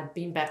Spirit, I'd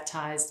been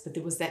baptized, but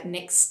there was that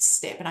next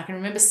step. And I can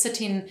remember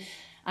sitting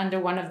under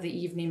one of the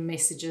evening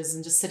messages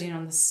and just sitting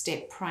on the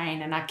step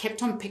praying. And I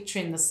kept on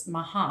picturing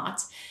my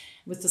heart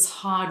with this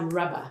hard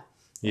rubber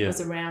that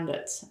was around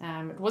it.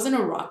 It wasn't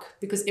a rock,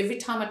 because every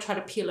time I tried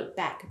to peel it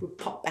back, it would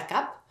pop back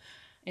up.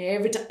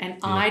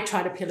 I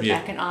tried to peel it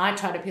back, and I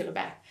tried to peel it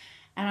back.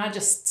 And I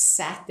just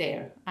sat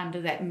there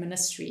under that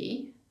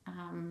ministry,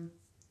 and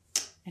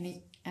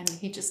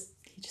he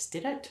just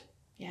did it.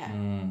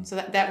 Yeah. So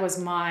that was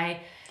my...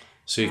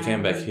 So you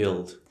came back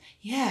healed.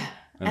 Yeah.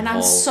 And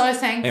I'm so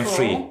thankful. And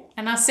free.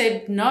 And I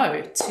said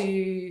no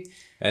to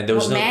and there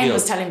was what no man guilt.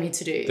 was telling me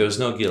to do. There was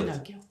no guilt. No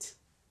guilt.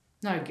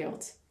 No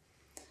guilt.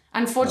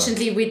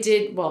 Unfortunately, we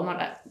did... Well,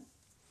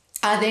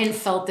 I then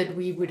felt that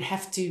we would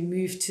have to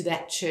move to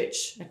that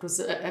church. It was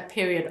a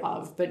period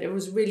of... But it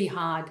was really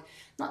hard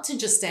not to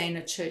just stay in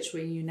a church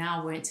where you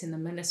now weren't in the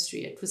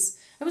ministry. It was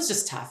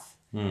just tough.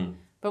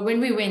 But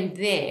when we went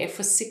there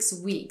for 6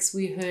 weeks,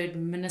 we heard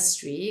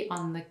ministry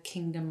on the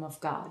kingdom of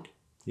God.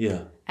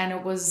 Yeah. And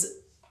it was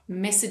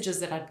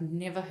messages that I'd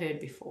never heard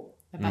before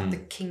about the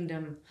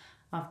kingdom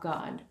of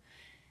God.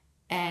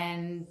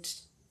 And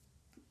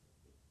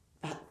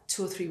about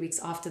 2 or 3 weeks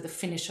after the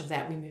finish of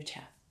that, we moved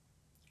here.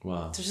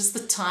 Wow. So just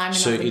the timing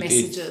of the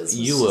messages.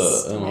 You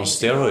were on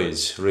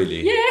steroids,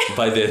 really,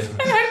 by then.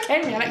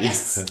 Okay,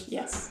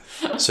 yes.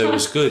 So it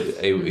was good.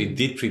 It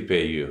did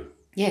prepare you.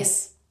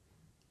 Yes.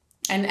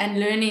 And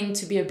learning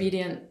to be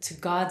obedient to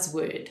God's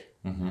word.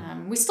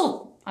 We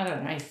still, I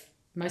don't know if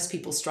most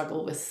people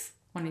struggle with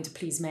wanting to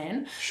please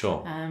man.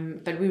 Sure.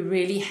 But we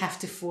really have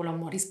to fall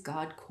on what is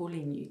God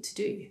calling you to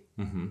do.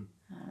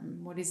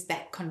 What is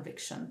that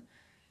conviction?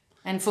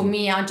 And for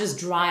me, I just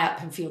dry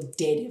up and feel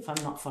dead if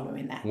I'm not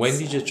following that. When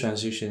did you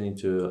transition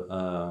into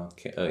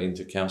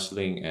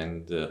counseling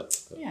and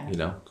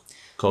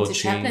coaching, into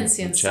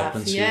chaplaincy and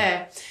stuff?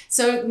 Yeah.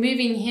 So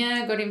moving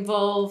here, got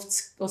involved,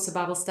 also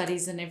Bible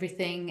studies and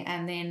everything,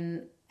 and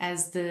then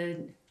as the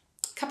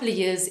couple of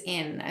years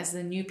in, as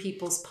the new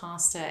people's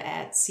pastor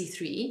at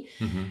C3,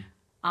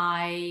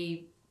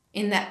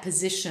 in that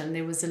position,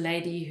 there was a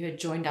lady who had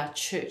joined our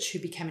church who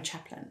became a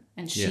chaplain,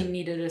 and she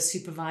needed a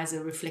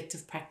supervisor,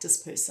 reflective practice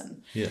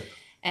person. Yeah.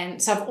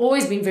 And so I've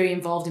always been very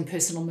involved in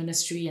personal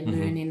ministry and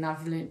learning.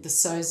 I've learned the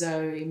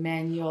Sozo,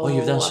 Emmanuel,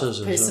 you've done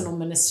Sozo personal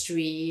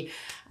ministry.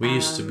 We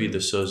used to be the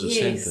Sozo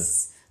Center.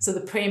 So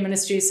the prayer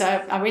ministry. So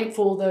I went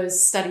for all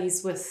those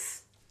studies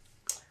with,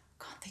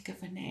 I can't think of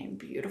her name,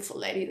 beautiful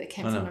lady that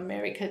came from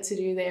America to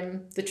do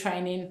the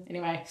training.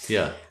 Anyway.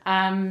 Yeah.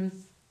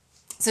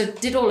 So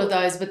did all of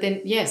those, but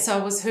then, so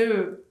I was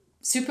her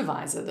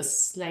supervisor,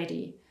 this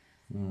lady.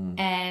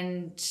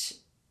 And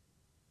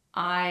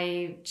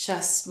I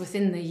just,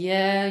 within the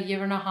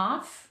year and a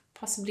half,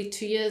 possibly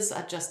 2 years,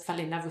 I just fell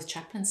in love with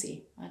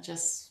chaplaincy. I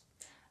just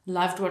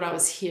loved what I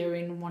was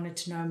hearing, wanted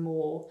to know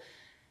more.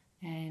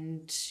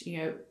 And,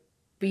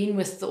 being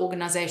with the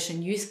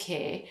organization Youth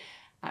Care,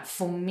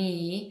 for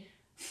me,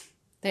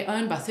 they're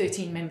owned by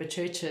 13 member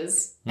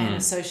churches and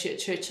associate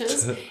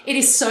churches. It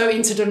is so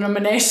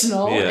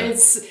interdenominational. Yeah.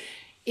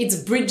 It's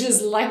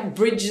bridges, like you've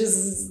never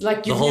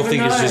known. The whole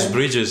thing is just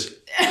bridges.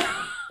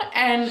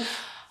 And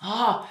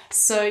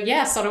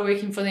started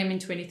working for them in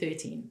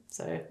 2013.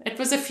 So it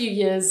was a few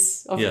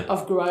years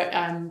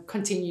of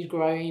continued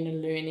growing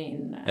and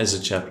learning. As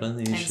a chaplain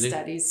initially? And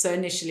studies. So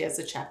initially as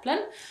a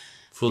chaplain.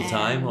 Full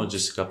time or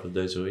just a couple of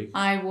days a week?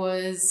 I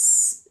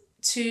was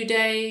 2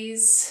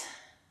 days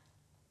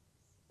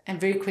and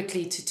very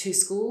quickly to 2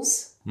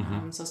 schools. So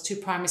it was 2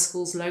 primary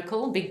schools,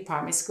 local, big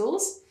primary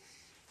schools.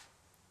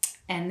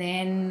 And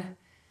then,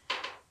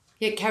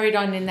 carried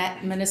on in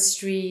that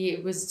ministry.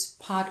 It was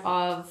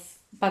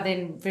but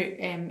then very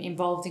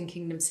involved in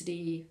Kingdom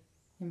City,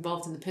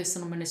 involved in the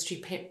personal ministry,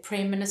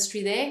 prayer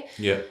ministry there.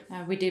 Yeah.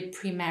 We did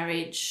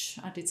pre-marriage.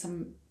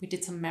 We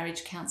did some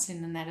marriage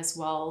counselling and that as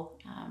well.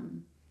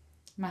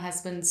 My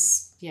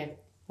husband's,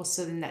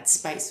 also in that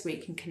space where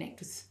you can connect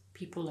with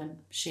people and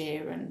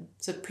share. And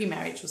so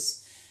pre-marriage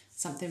was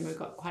something we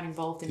got quite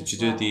involved in. Did you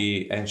do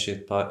the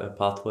ancient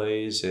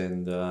pathways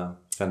and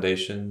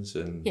foundations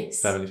and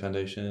family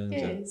foundations?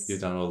 Yes. And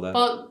you've done all that?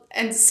 Well,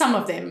 and some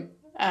of them,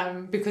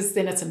 because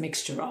then it's a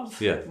mixture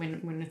of. Yeah.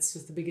 When it's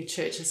with the bigger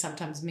churches,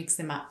 sometimes mix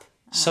them up.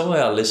 Some of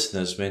our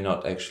listeners may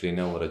not actually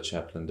know what a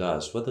chaplain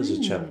does. What does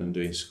a chaplain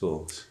do in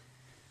schools?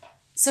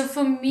 So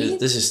for me...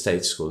 This is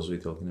state schools we're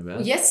talking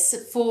about. Yes,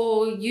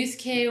 for Youth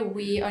Care,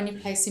 we only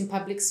place in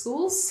public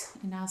schools,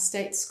 in our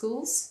state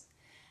schools.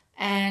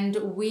 And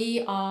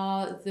we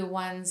are the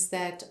ones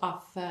that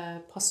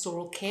offer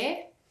pastoral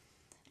care.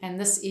 And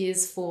this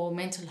is for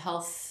mental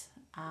health,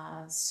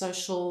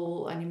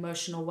 social and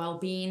emotional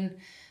well-being.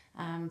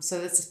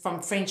 So that's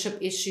from friendship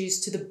issues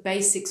to the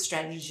basic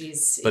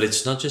strategies. But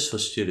it's not just for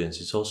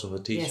students, it's also for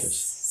teachers.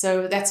 Yes.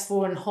 So that's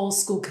for a whole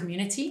school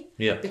community.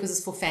 Yeah. Because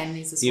it's for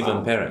families as well.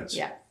 Even parents.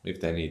 Yeah.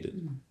 If they need it.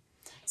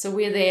 So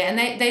we're there. And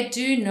they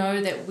do know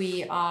that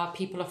we are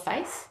people of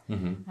faith.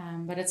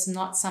 But it's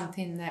not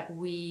something that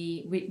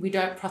we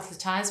don't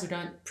proselytize. We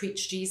don't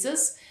preach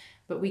Jesus.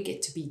 But we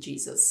get to be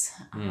Jesus.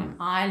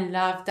 I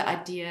love the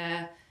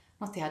idea,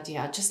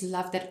 I just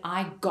love that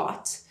I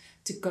got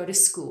to go to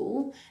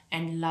school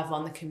and love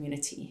on the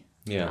community.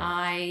 Yeah.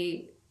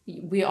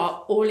 We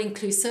are all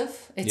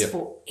inclusive. It's Yeah.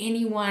 for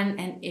anyone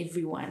and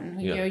everyone.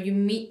 You Yeah. know, you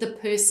meet the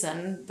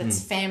person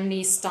that's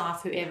family,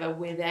 staff, whoever,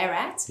 where they're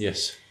at.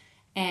 Yes.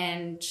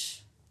 And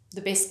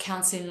the best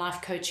counseling,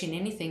 life coaching,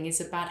 anything is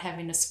about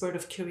having a spirit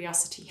of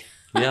curiosity.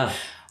 Yeah.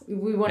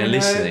 We want to And know.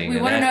 listening We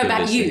and want to know active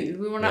about listening. you.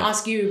 We want to Yeah.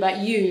 ask you about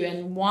you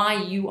and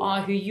why you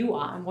are who you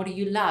are and what do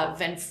you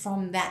love. And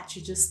from that,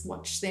 you just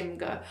watch them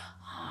go.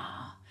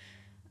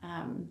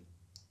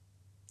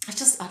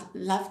 I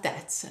love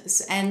that.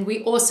 And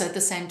we also, at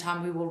the same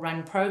time, we will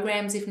run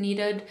programs if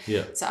needed.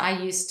 Yeah. So I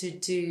used to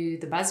do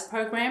the Buzz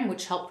program,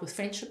 which helped with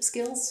friendship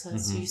skills. So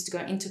Mm-hmm. I used to go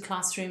into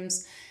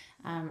classrooms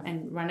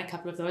and run a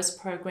couple of those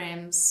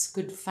programs,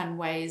 good fun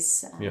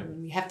ways. Yeah.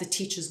 You have the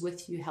teachers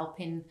with you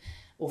helping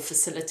or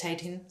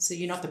facilitating. So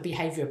you're not the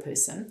behavior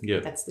person. Yeah.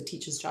 That's the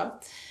teacher's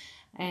job.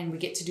 And we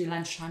get to do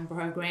lunchtime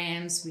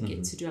programs. We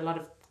get to do a lot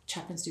of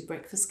chaplains do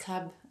breakfast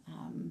club.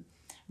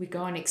 We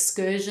go on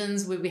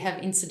excursions where we have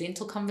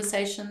incidental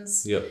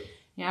conversations. Yeah.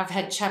 You know, I've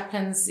had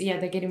chaplains,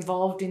 they get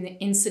involved in the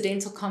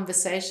incidental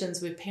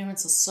conversations where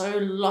parents are so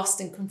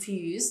lost and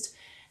confused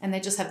and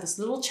they just have this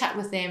little chat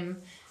with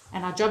them,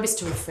 and our job is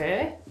to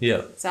refer.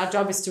 Yeah. So our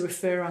job is to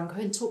refer on, go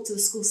and talk to the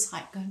school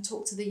site, go and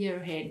talk to the year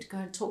ahead, go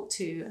and talk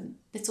to, and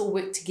let's all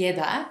work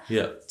together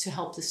Yeah. to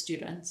help the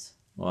students.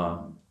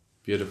 Wow.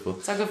 Beautiful.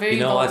 So I got very I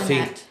involved in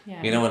think,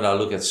 that. Yeah. when I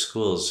look at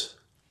schools,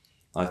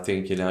 I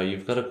think,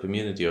 you've got a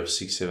community of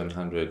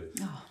 600-700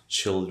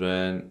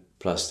 children,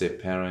 plus their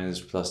parents,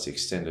 plus the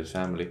extended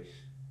family.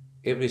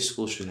 Every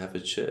school should have a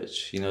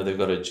church. They've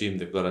got a gym,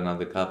 they've got an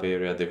undercover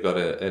area, they've got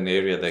an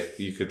area that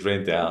you could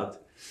rent out.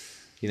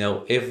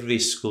 Every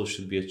school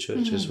should be a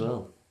church as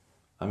well.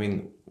 I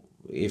mean,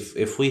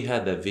 if we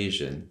had that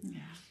vision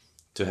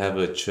to have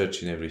a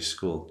church in every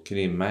school, can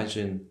you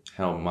imagine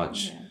how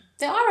much? Yeah.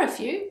 There are a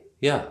few.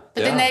 Yeah.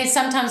 But then they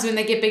sometimes, when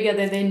they get bigger,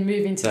 they then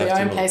move into They their have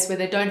to own move. place where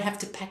they don't have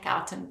to pack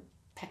out and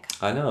pack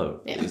up. I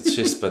know. Yeah. It's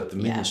just, but the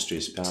ministry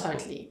is powerful.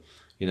 Totally.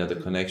 The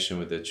connection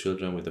with the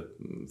children, with the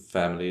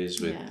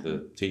families, with Yeah.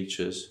 the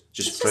teachers,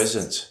 just It's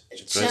presence.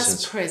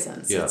 Just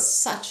presence. Yeah. It's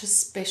such a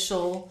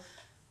special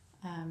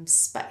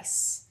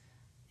space.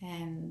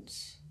 And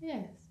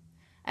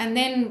and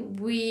then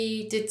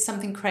we did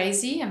something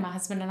crazy, and my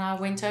husband and I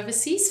went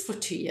overseas for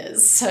 2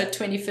 years. So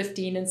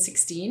 2015 and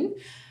 16,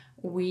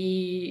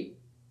 we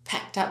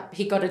packed up.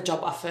 He got a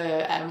job offer.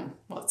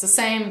 It's the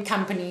same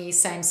company,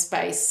 same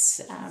space,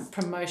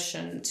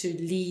 promotion to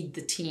lead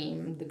the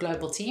team, the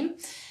global team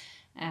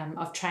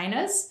of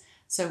trainers.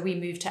 So we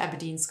moved to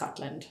Aberdeen,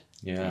 Scotland.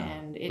 Yeah.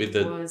 And it with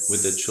the was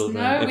with the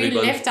children. No, we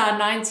everybody. left our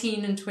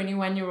 19 and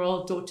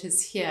 21-year-old daughters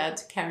here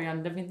to carry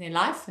on living their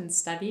life and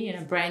study in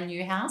a brand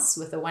new house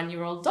with a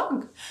 1-year-old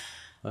dog.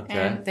 Okay.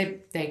 And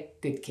they're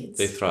good kids.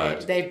 They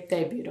thrived.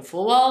 They're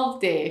beautiful. Well,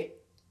 they're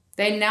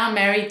now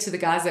married to the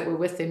guys that were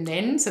with them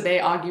then, so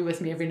they argue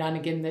with me every now and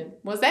again that,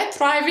 was that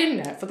thriving?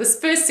 No, for the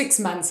first 6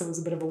 months it was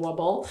a bit of a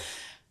wobble,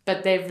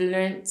 but they've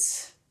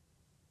learnt,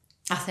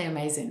 I think,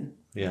 amazing.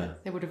 Yeah.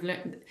 They would have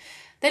learned.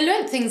 They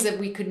learned things that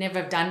we could never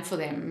have done for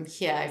them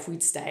here if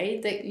we'd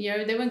stayed. They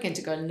weren't going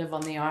to go and live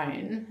on their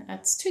own.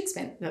 It's too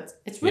expensive.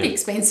 It's really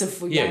expensive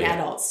for young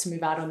adults to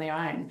move out on their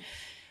own.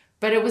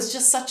 But it was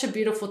just such a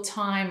beautiful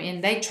time.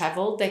 And they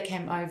travelled. They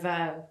came over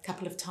a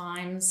couple of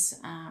times.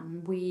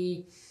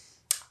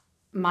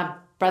 My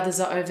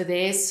brothers are over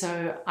there,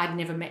 so I'd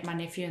never met my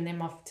nephew and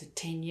them after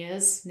 10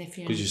 years.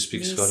 Nephew. Could you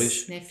speak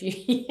Scottish?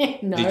 Nephew.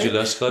 No. Did you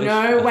learn Scottish?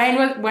 No,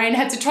 Wayne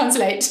had to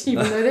translate,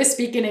 even though they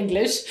speak in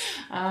English.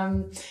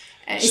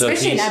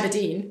 Especially in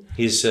Aberdeen.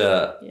 He is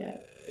a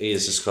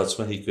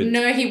Scotsman. He could.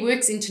 No, he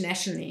works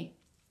internationally.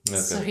 Okay.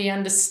 So he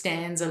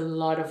understands a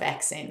lot of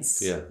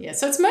accents. Yeah.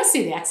 So it's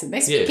mostly the accent.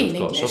 They speak in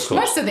English.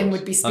 Most of them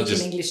would be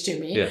speaking English to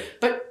me. Yeah.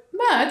 But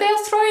no,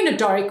 they'll throw in a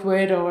Doric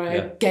word or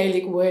a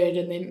Gaelic word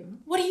and then,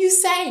 what are you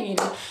saying?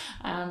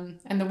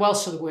 And the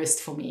Welsh are the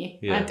worst for me.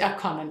 Yeah. I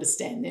can't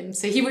understand them.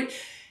 So he would...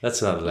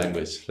 That's another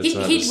language. That's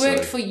He'd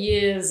worked for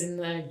years in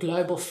the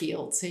global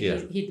field. So Yeah.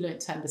 he'd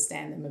learned to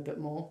understand them a bit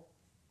more.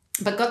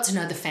 But got to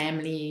know the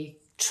family,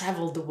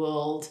 travelled the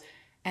world,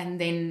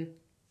 and then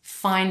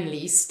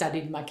finally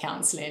studied my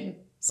counselling.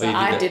 So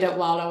I did it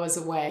while I was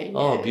away.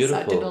 Oh, So beautiful.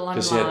 I did it online.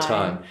 Because you had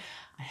time.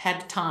 I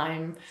had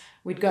time.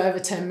 We'd go over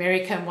to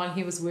America, and while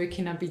he was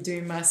working, I'd be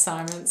doing my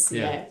assignments.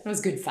 Yeah. It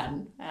was good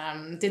fun.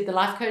 Did the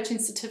life coaching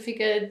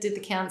certificate, did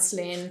the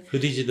counselling. Who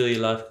did you do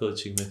your life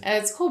coaching with?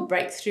 It's called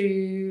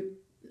Breakthrough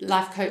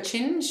Life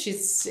Coaching.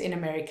 She's in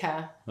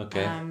America.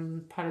 Okay.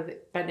 Part of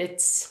it, but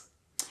it's...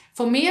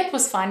 For me, it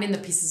was finding the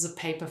pieces of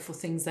paper for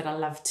things that I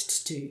loved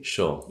to do.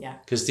 Sure. Yeah.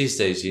 Because these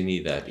days you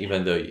need that.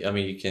 Even though,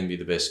 you can be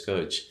the best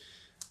coach.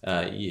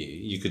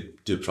 You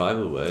could do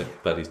private work,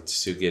 but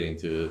it's to get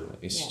into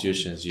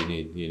institutions, you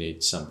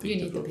need something. You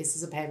need the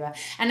pieces of paper.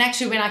 And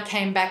actually, when I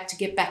came back to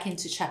get back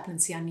into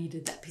chaplaincy, I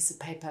needed that piece of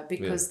paper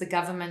because the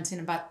government in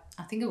about,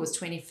 I think it was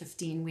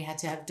 2015, we had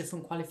to have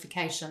different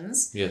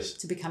qualifications Yes.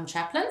 to become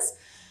chaplains.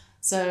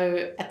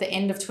 So at the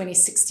end of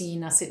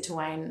 2016, I said to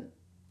Wayne,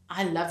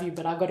 I love you,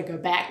 but I got to go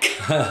back.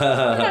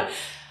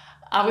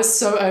 I was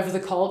so over the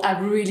cold. I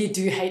really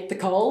do hate the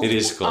cold. It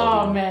is cold.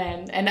 Oh,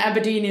 man. And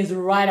Aberdeen is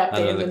right up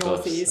there in the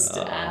coast. northeast.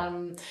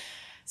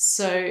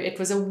 So it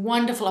was a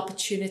wonderful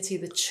opportunity.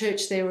 The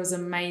church there was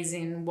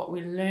amazing. What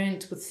we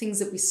learned, the things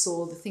that we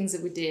saw, the things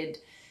that we did.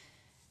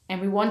 And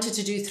we wanted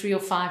to do 3 to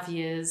 5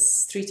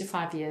 years.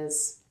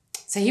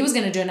 So he was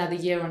going to do another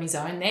year on his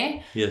own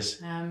there.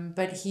 Yes.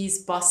 But his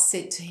boss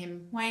said to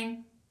him,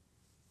 Wayne,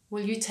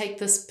 will you take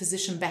this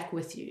position back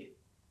with you?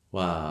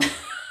 Wow.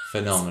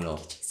 Phenomenal.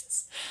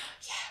 Jesus.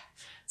 Yeah.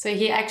 So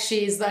he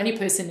actually is the only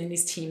person in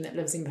his team that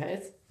lives in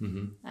Perth.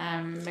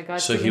 Mm-hmm.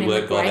 So he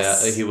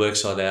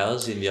works odd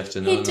hours in the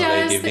afternoon or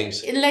late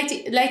evenings?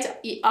 Late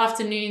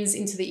afternoons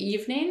into the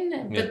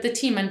evening, but the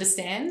team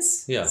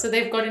understands. Yeah. So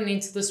they've gotten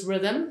into this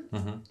rhythm.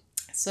 Mm-hmm.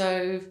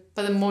 So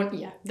by the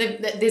morning,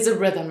 there's a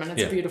rhythm and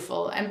it's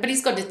beautiful. But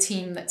he's got a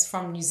team that's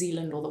from New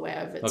Zealand all the way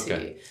over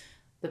to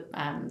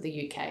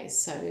the UK.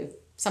 So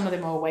some of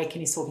them are awake and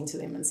he's talking to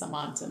them and some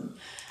aren't.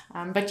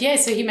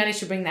 So he managed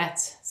to bring that.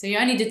 So he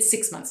only did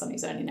 6 months on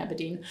his own in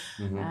Aberdeen.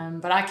 Mm-hmm.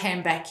 But I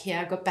came back here,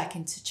 I got back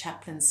into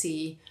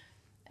chaplaincy.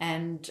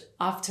 And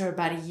after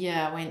about a year,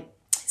 I went,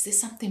 is there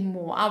something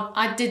more?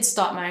 I did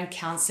start my own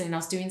counselling. I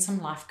was doing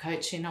some life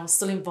coaching. I was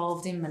still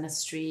involved in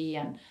ministry.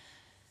 And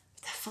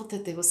I felt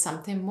that there was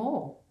something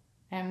more.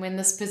 And when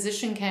this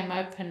position came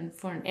open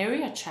for an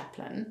area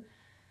chaplain,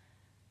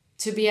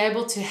 to be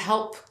able to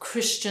help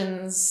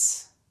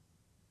Christians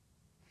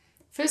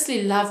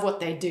firstly love what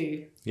they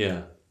do.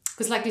 Yeah.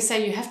 Because like you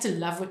say, you have to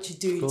love what you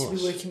do to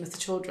be working with the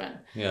children.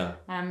 Yeah.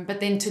 But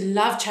then to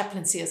love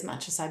chaplaincy as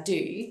much as I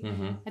do,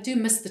 I do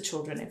miss the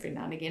children every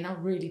now and again. I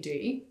really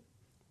do.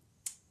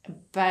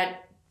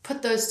 But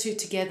put those two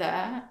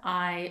together,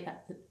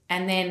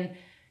 and then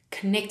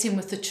connecting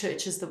with the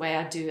churches the way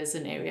I do as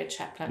an area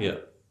chaplain. Yeah.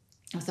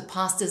 With the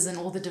pastors and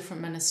all the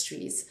different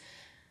ministries,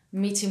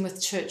 meeting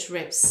with church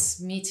reps,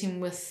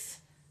 meeting with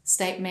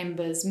state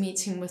members,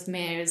 meeting with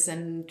mayors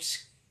and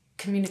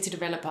community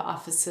developer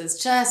officers,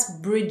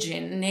 just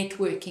bridging,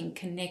 networking,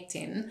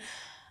 connecting.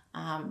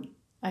 I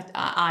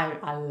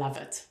love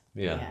it.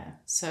 Yeah.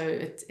 So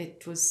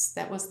it was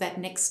that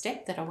next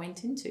step that I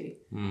went into.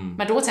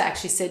 My daughter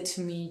actually said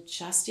to me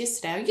just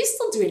yesterday, "Are you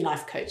still doing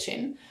life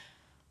coaching?"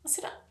 I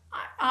said,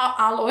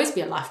 I'll always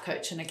be a life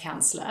coach and a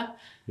counsellor.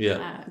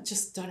 Yeah.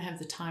 Just don't have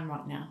the time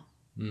right now.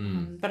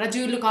 But I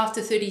do look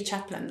after 30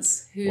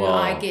 chaplains who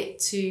I get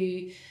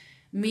to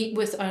meet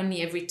with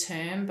only every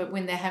term, but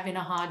when they're having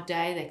a hard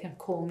day, they can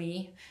call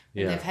me.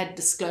 When they've had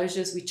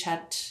disclosures, we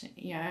chat,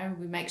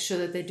 we make sure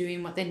that they're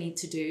doing what they need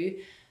to do.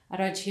 I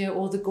don't hear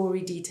all the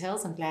gory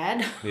details, I'm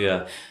glad.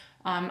 Yeah.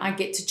 I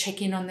get to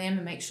check in on them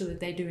and make sure that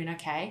they're doing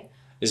okay.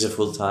 Is it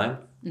full time?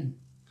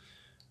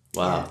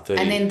 Wow. Yeah.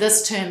 And then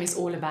this term is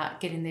all about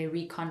getting their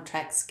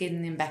recontracts,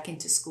 getting them back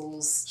into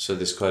schools. So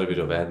there's quite a bit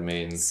of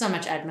admin. So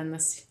much admin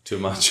this. Too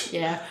much.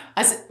 Yeah.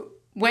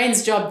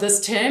 Wayne's job this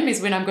term is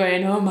when I'm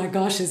going, oh my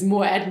gosh, there's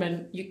more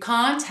admin. You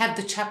can't have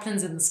the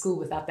chaplains in the school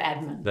without the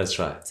admin. That's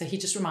right. So he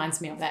just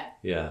reminds me of that.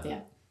 Yeah. Yeah.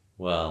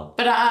 Well.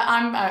 But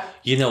I'm...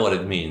 you know what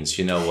it means.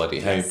 You know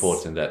how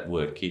important that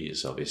work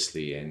is,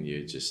 obviously, and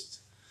you just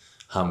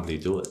humbly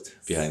do it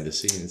behind the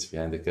scenes,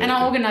 behind the curtain. And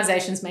our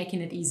organisation's making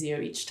it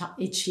easier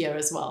each year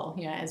as well.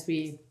 As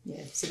we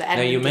so the admin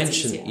now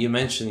you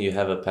mentioned you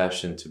have a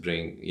passion to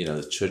bring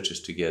the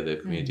churches together,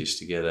 communities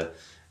together,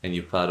 and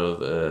you're part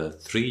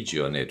of 3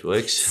 Geo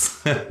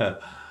networks.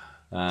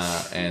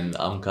 And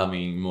I'm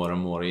coming more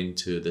and more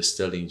into the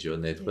Sterling Geo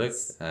network,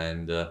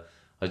 and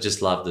I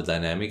just love the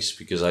dynamics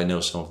because I know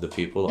some of the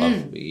people.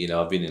 I've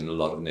been in a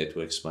lot of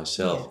networks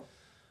myself. Yeah.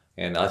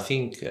 And I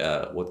think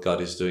what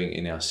God is doing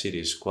in our city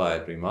is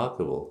quite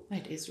remarkable.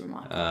 It is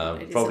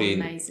remarkable. Probably, is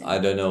amazing. I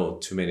don't know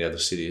too many other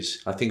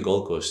cities. I think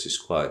Gold Coast is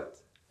quite,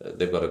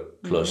 they've got a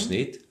close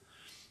knit,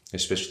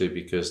 especially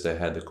because they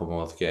had the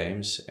Commonwealth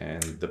Games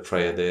and the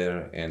prayer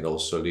there, and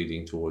also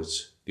leading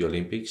towards the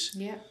Olympics.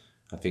 Yeah.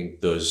 I think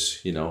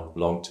those,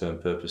 long-term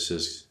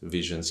purposes,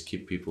 visions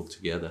keep people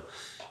together.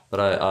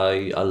 But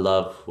I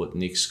love what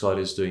Nick Scott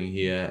is doing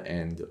here,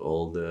 and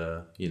all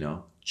the,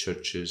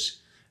 churches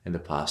and the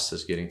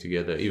pastors getting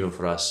together. Even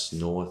for us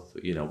north,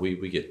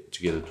 we get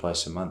together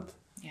twice a month.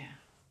 Yeah.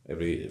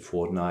 Every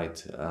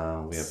fortnight,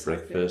 we have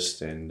breakfast,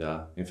 good. And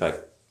in fact,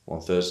 on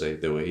Thursday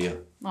they were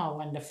here. Oh,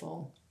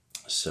 wonderful!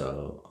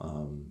 So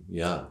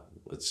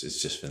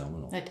it's just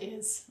phenomenal. It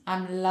is.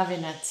 I'm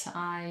loving it.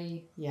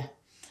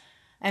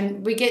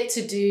 And we get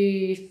to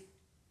do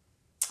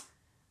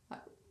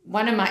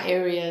one of my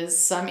areas.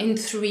 So I'm in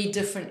 3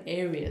 different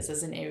areas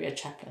as an area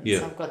chaplain. Yeah.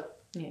 So I've got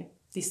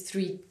these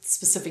 3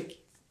 specific.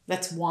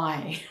 That's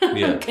why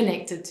I'm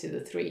connected to the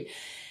 3.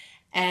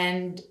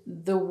 And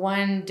the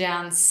one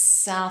down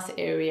south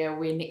area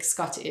where Nick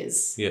Scott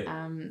is,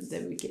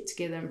 that we get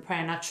together and pray,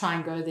 and I try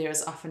and go there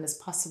as often as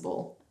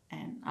possible,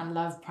 and I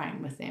love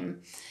praying with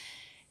them,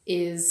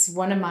 is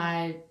one of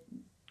my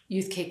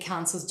youth care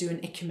councils do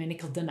an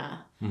ecumenical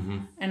dinner. Mm-hmm.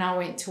 And I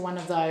went to one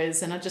of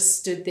those, and I just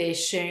stood there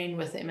sharing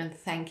with them and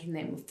thanking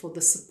them for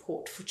the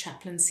support for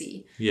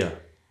chaplaincy. Yeah.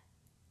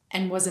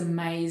 and was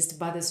amazed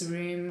by this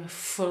room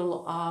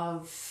full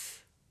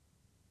of,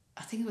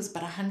 I think it was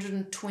about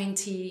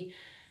 120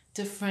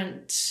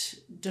 different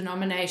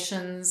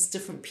denominations,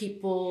 different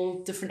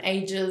people, different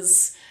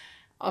ages,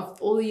 of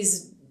all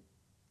these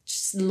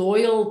just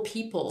loyal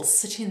people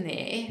sitting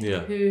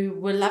there who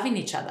were loving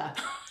each other.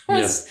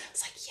 It's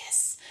like,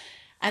 yes.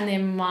 And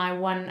then my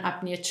one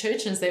up near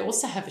Churchlands, they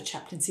also have a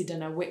chaplaincy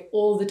dinner where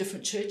all the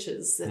different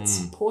churches that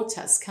support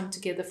us come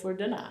together for a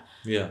dinner.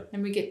 Yeah.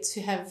 And we get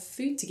to have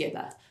food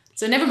together.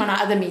 So never mind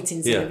our other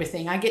meetings and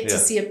everything. I get to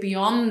see it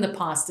beyond the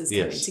pastors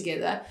coming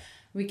together.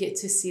 We get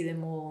to see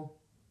them all,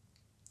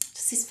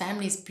 just these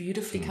families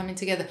beautifully coming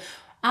together.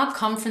 Our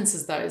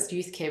conferences, though, as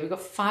Youth Care, we've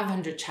got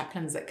 500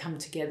 chaplains that come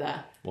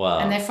together. Wow.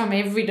 And they're from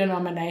every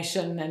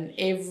denomination and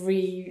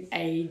every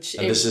age.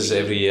 And this is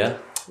every year?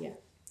 Yeah.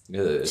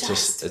 It's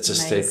a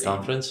state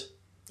conference?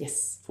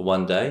 Yes. For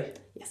one day?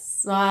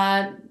 Yes.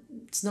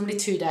 It's normally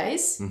 2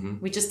 days. Mm-hmm.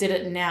 We just did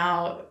it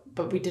now,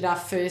 but we did our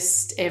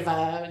first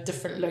ever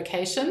different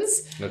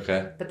locations.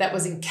 Okay. But that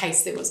was in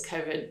case there was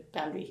COVID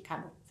boundary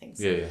kind of things.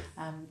 Yeah.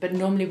 But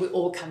normally we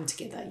all come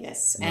together,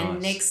 yes. Nice.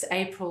 And next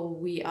April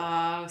we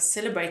are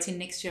celebrating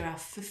next year our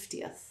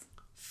 50th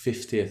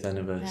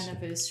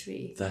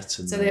anniversary. That's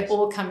amazing. So they're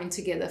all coming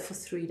together for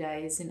 3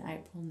 days in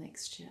April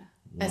next year.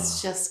 Wow.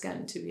 It's just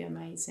going to be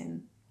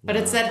amazing. But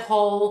it's that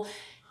whole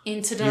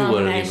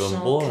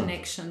interdenominational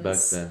connections. Back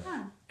then.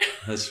 Yeah.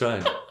 That's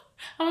right.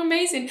 Oh,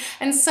 amazing.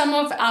 And some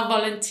of our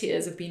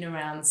volunteers have been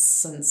around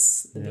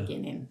since the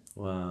beginning.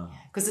 Wow.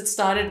 Because it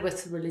started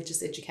with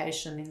religious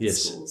education in the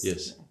schools.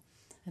 Yes.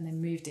 And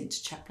then moved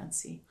into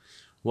chaplaincy.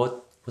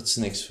 What's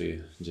next for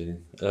you, Jenny?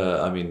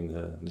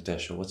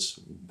 Natasha,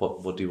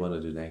 what do you want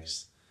to do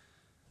next?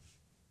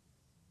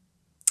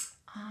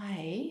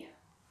 I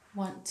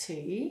want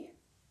to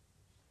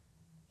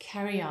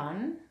carry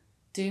on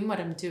doing what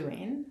I'm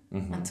doing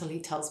until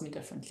he tells me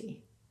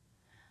differently.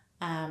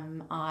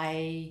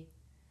 I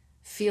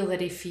feel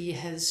that if he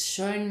has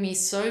shown me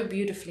so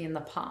beautifully in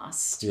the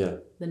past,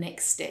 the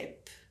next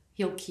step,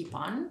 he'll keep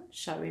on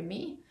showing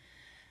me.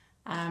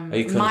 Are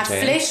you content? My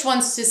flesh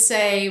wants to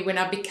say when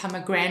I become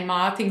a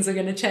grandma, things are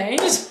going to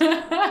change.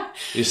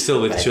 You're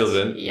still with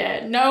children?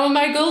 Yeah. No,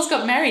 my girls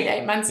got married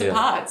 8 months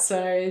apart.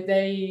 So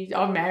they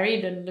are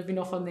married and living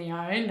off on their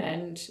own,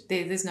 and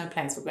there's no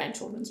plans for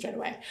grandchildren straight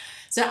away.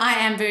 So I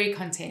am very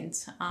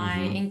content. I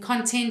am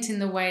content in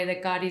the way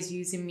that God is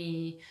using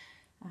me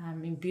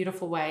in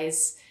beautiful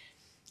ways.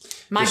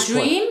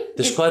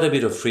 There's quite a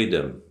bit of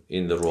freedom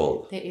in the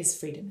role. There is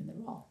freedom in the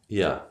role.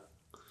 Yeah.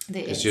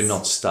 There is. Because you're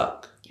not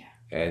stuck.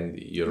 And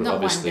you're not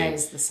obviously one day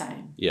is the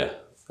same. Yeah,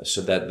 so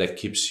that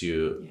keeps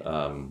you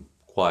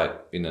quite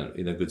in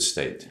a good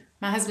state.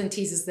 My husband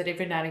teases that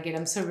every now and again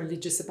I'm so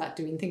religious about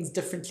doing things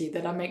differently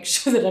that I make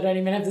sure that I don't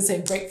even have the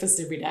same breakfast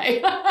every day.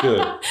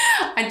 Good.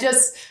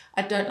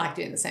 I don't like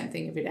doing the same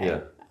thing every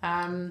day.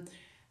 Yeah.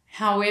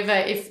 However,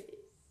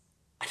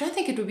 I don't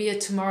think it would be a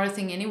tomorrow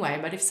thing anyway,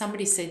 but if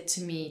somebody said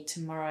to me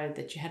tomorrow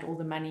that you had all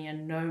the money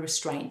and no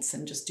restraints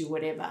and just do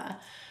whatever,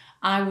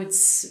 I would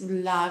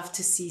love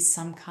to see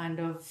some kind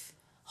of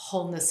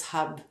wholeness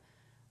hub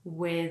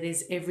where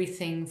there's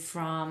everything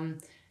from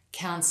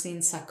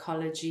counseling,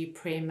 psychology,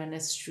 prayer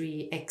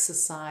ministry,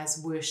 exercise,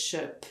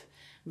 worship,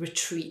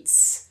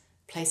 retreats,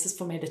 places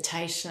for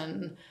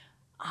meditation.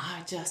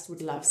 I just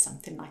would love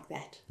something like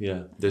that.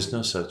 Yeah, there's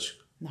no such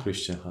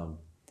Christian hub.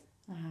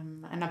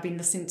 And I've been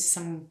listening to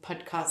some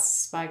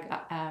podcasts by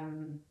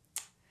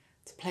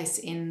it's a place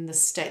in the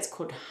States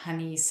called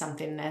Honey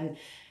something, and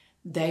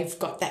they've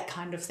got that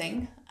kind of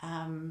thing.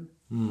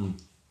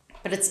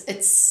 But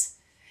it's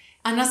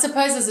and I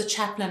suppose as a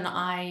chaplain,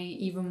 I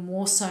even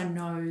more so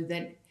know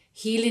that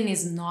healing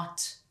is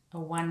not a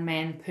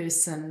one-man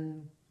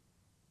person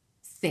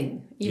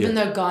thing. Even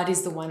though God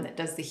is the one that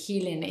does the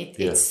healing,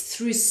 it's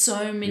through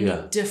so many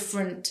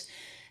different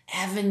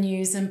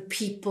avenues and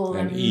people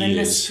and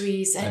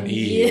ministries and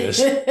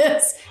years.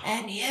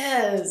 And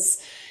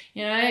years.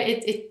 You know,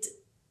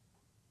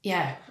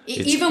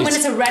 even when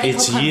it's a radical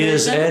conversion. It's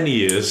years and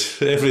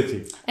years,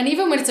 everything. And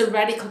even when it's a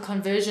radical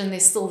conversion,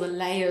 there's still the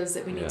layers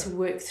that we need to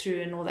work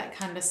through and all that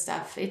kind of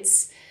stuff.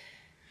 It's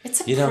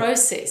a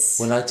process.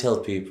 When I tell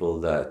people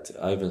that,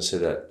 I even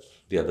said that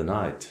the other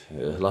night,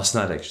 last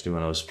night actually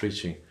when I was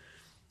preaching,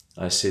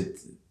 I said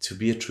to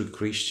be a true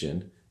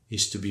Christian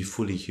is to be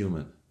fully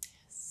human.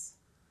 Yes.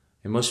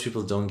 And most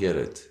people don't get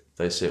it.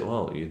 They say,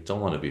 well, you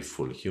don't want to be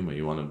fully human,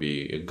 you want to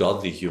be a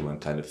godly human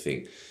kind of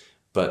thing.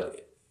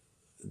 But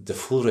the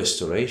full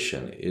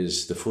restoration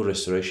is the full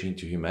restoration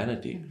into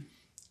humanity,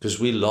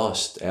 because we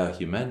lost our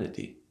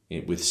humanity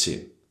with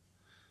sin.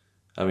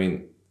 I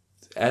mean,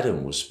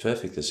 Adam was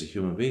perfect as a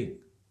human being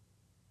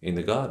in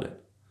the garden.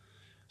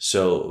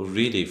 So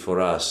really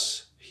for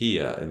us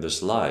here in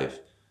this life,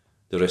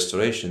 the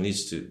restoration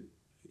needs to,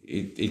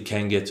 it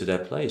can get to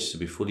that place to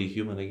be fully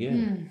human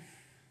again,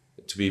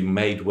 to be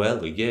made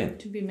well again.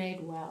 To be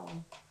made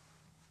well.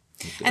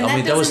 And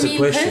that that was the mean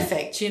question.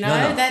 Perfect, you know,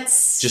 No.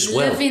 that's Just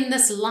living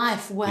this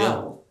life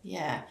well.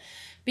 Yeah.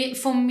 But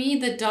for me,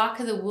 the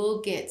darker the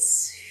world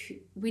gets,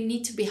 we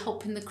need to be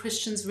helping the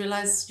Christians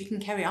realize you can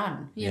carry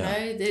on. You Yeah.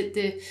 know,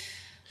 the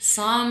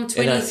Psalm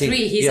And I 23,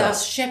 think- he's yeah, our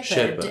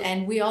shepherd,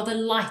 and we are the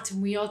light,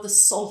 and we are the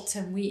salt,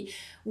 and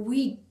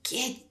we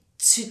get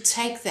to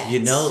take that.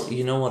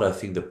 You know what I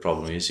think the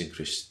problem is in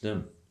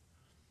Christendom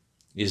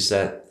is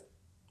that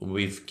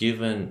we've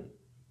given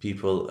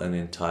people an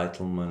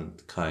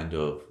entitlement kind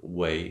of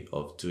way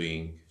of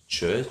doing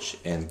church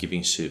and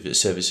giving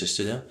services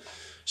to them.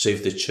 So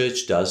if the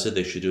church does it,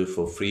 they should do it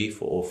for free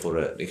or for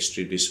an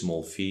extremely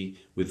small fee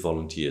with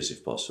volunteers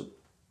if possible.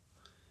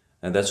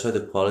 And that's why the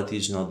quality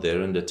is not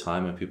there in the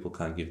time, and people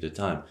can't give the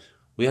time.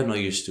 We are not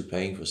used to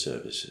paying for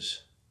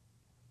services.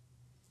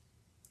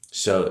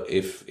 So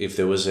if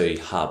there was a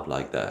hub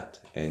like that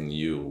and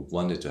you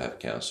wanted to have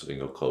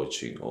counseling or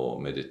coaching or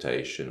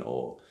meditation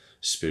or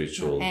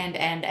spiritual and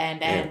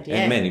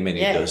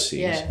many of those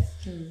things. Yeah.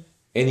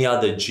 Any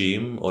other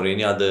gym or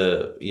any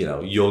other,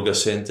 yoga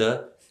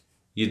center,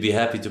 you'd be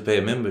happy to pay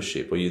a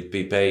membership, or you'd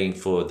be paying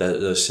for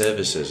those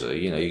services. Or,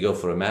 you go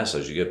for a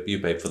massage, you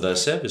pay for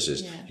those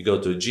services. Yeah. You go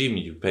to a gym,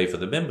 you pay for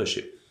the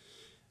membership.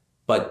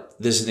 But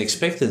there's an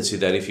expectancy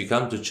that if you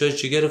come to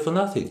church, you get it for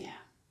nothing. Yeah.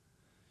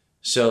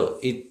 So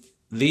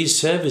these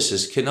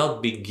services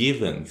cannot be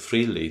given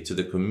freely to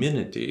the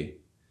community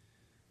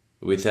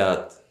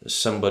without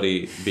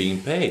somebody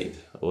being paid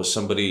or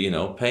somebody,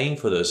 paying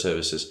for those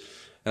services.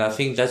 And I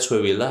think that's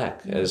where we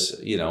lack. As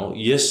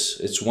yes,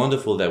 it's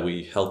wonderful that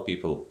we help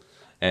people,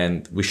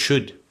 and we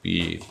should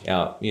be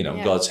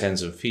God's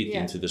hands and feet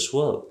into this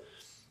world.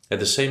 At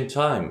the same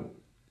time,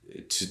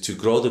 to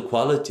grow the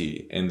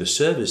quality and the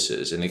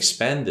services and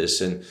expand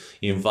this and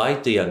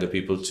invite the younger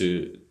people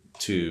to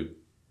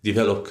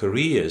develop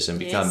careers and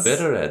become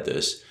better at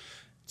this,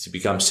 to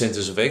become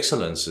centers of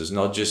excellence,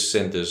 not just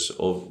centers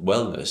of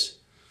wellness.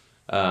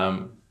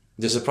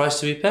 There's a price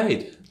to be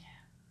paid.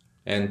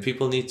 And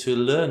people need to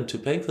learn to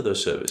pay for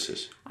those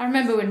services. I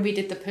remember when we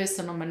did the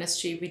personal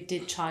ministry, we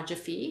did charge a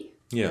fee.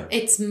 Yeah.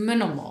 It's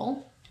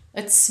minimal.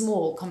 It's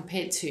small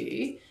compared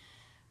to,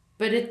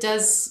 but it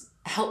does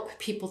help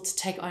people to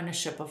take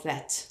ownership of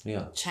that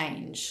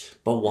change.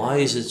 But why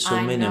is it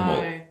so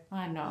minimal?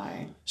 I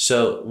know.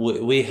 So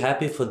we're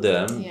happy for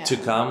them to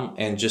come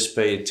and just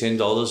pay $10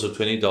 or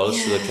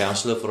 $20 to the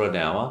counselor for an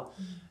hour.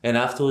 And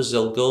afterwards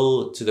they'll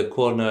go to the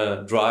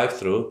corner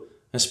drive-through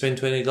and spend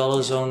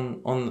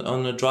 $20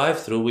 on a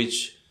drive-through,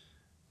 which,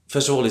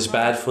 first of all, is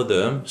bad for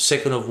them.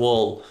 Second of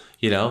all,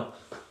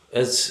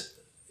 it's,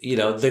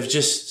 they've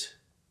just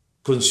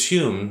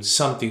consumed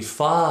something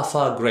far,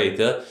 far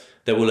greater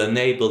that will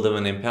enable them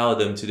and empower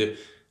them to do.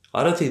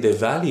 I don't think they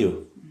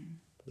value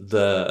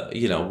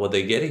what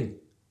they're getting.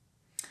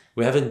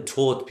 We haven't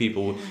taught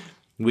people.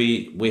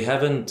 We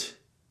haven't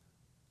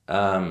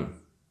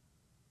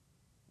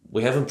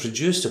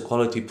produced a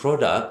quality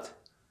product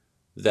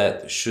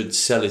that should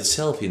sell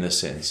itself in a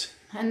sense.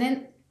 And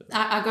then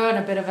I go on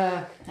a bit of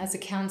as a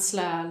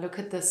counsellor, look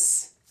at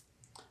this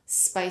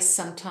space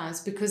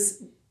sometimes,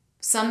 because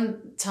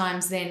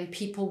sometimes then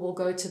people will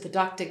go to the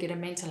doctor, get a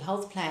mental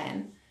health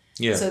plan,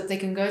 so that they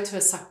can go to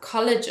a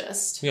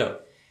psychologist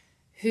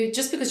who,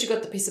 just because you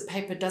got the piece of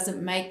paper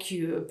doesn't make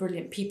you a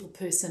brilliant people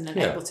person and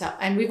able to help.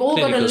 And we've all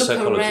got to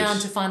look around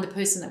to find the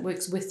person that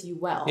works with you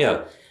well.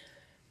 Yeah.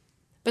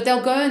 But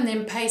they'll go and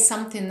then pay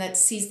something that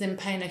sees them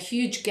paying a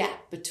huge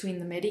gap between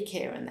the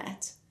Medicare and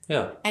that.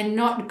 Yeah. And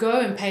not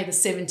go and pay the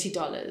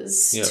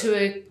 $70 to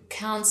a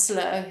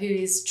counsellor who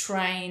is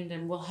trained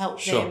and will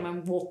help them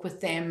and walk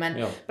with them.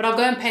 But I'll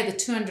go and pay the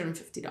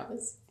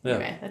 $250.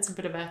 Anyway, that's a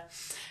bit of a...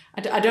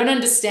 I don't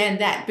understand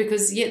that,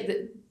 because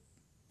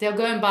they'll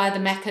go and buy the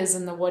Maccas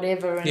and the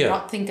whatever and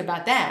not think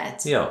about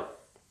that. Yeah.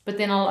 But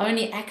then I'll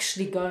only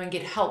actually go and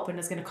get help, and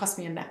it's going to cost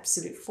me an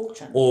absolute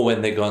fortune. Or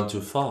when they've gone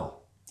too far.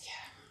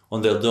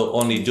 And they'll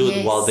only do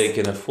it while they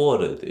can afford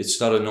it. It's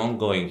not an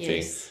ongoing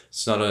thing.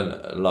 It's not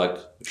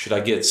should I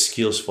get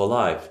skills for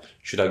life?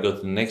 Should I go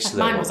to the next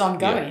level? Mine was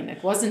ongoing.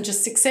 It wasn't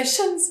just 6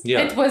 sessions.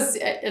 Yeah. It was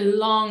a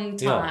long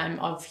time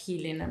of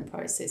healing and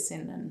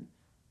processing.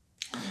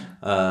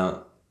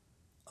 And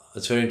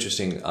it's very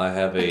interesting. I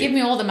have give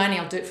me all the money,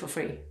 I'll do it for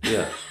free.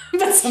 Yeah.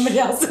 But somebody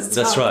else is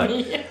That's right.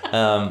 me.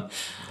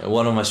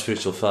 One of my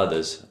spiritual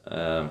fathers,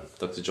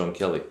 Dr. John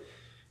Kelly,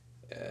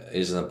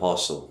 is an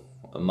apostle,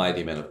 a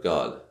mighty man of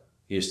God.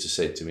 He used to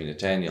say to me,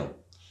 Nathaniel,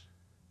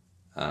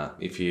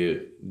 if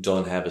you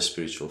don't have a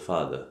spiritual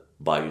father,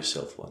 buy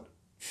yourself one.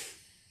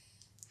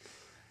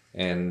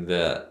 And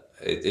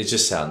it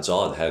just sounds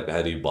odd.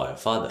 How do you buy a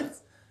father?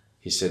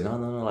 He said, no,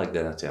 like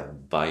that. Nathaniel.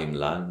 Buy him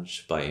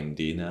lunch, buy him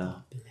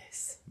dinner,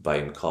 buy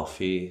him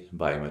coffee,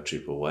 buy him a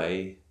trip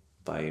away,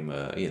 buy him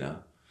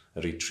a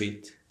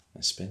retreat,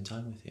 and spend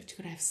time with him. You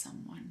could have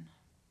someone.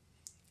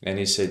 And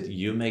he said,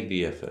 you make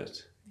the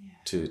effort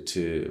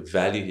to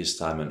value his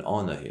time and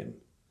honor him,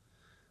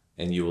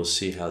 and you will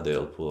see how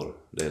they'll pour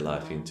their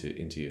life into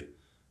you.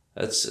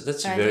 That's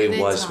a very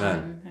wise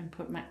man. And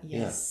put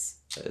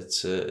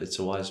It's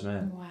a wise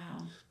man. Wow.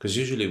 Because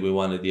usually we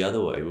want it the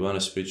other way. We want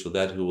a spiritual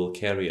dad who will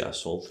carry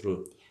us all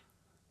through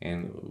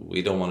and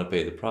we don't want to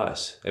pay the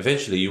price.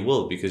 Eventually you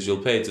will, because you'll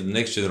pay it to the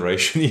next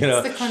generation, you know.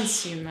 It's the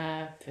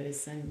consumer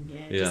person,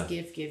 just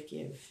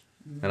give.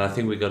 And I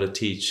think we got to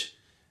teach,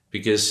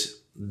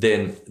 because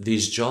then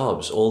these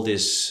jobs, all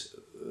these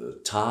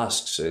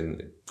tasks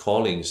and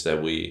callings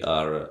that we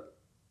are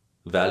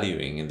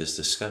valuing in this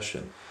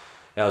discussion,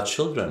 our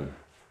children,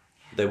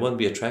 they won't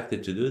be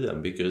attracted to do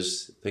them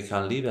because they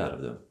can't live out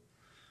of them.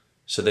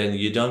 So then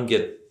you don't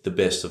get the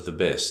best of the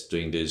best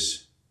doing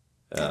these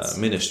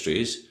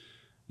ministries.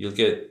 You'll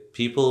get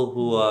people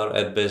who are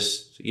at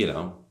best, you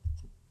know,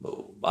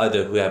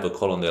 either who have a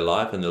call on their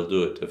life and they'll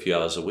do it a few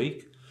hours a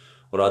week,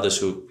 or others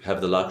who have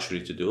the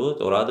luxury to do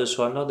it, or others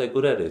who are not that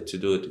good at it, to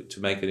do it,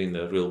 to make it in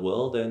the real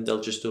world, and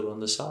they'll just do it on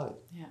the side.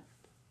 Yeah.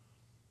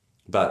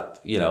 But,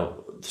 you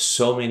know,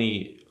 so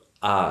many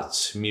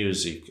arts,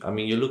 music, I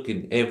mean, you look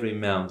in every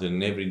mountain,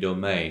 in every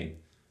domain,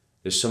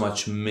 there's so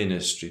much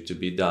ministry to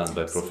be done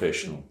by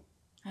professionals.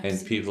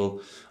 And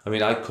people, I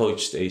mean, I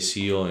coached a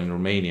CEO in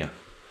Romania,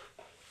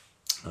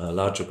 a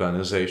large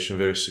organization,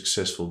 very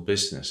successful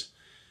business.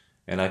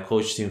 And I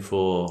coached him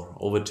for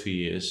over 2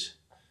 years.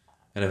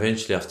 And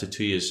eventually after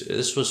 2 years,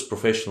 this was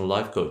professional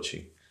life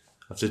coaching.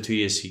 After 2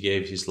 years, he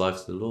gave his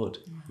life to the Lord.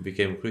 He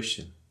became a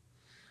Christian.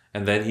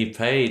 And then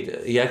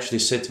he actually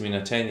said to me,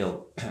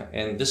 Nathaniel,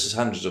 and this is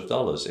hundreds of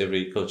dollars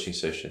every coaching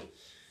session.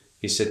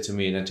 He said to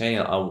me,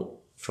 Nathaniel,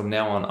 from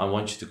now on, I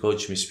want you to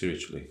coach me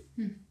spiritually.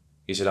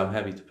 He said, I'm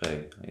happy to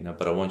pay, you know,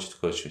 but I want you to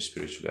coach me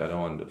spiritually. I don't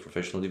want the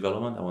professional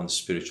development, I want the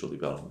spiritual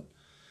development.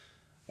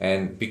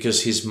 And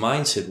because his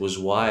mindset was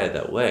wired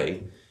that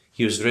way,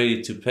 he was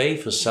ready to pay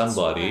for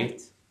somebody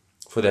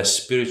for their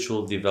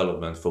spiritual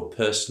development, for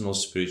personal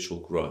spiritual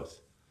growth.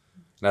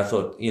 And I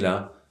thought, you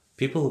know,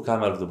 people who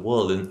come out of the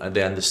world and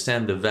they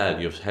understand the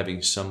value of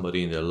having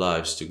somebody in their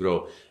lives to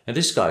grow. And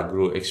this guy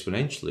grew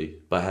exponentially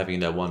by having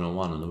that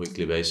one-on-one on a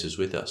weekly basis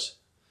with us.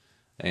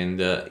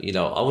 And, you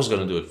know, I was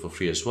going to do it for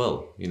free as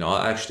well. You know,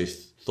 I actually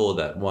thought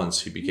that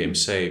once he became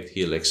saved,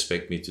 he'll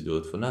expect me to do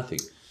it for nothing.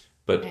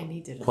 But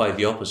quite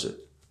the opposite.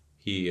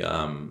 He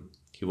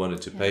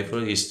wanted to pay for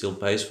it. He still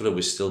pays for it.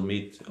 We still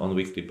meet on a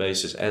weekly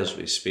basis as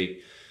we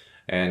speak.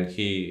 And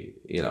he,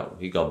 you know,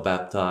 he got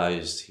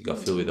baptized. He got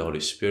filled with the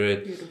Holy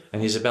Spirit. Beautiful.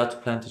 And he's about to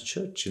plant a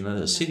church in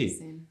a city.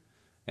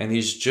 And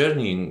he's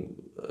journeying,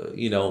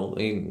 you know,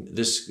 in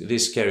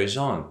this carries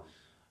on.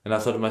 And I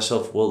thought to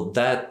myself, well,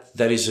 that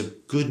is a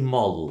good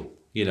model,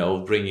 you know,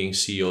 bringing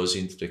CEOs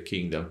into the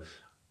kingdom,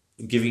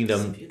 giving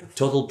them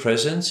total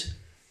presence,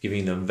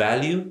 giving them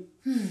value,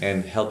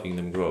 and helping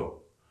them grow.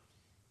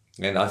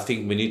 And I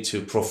think we need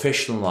to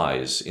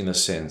professionalize, in a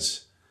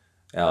sense,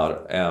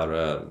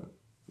 our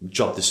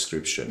job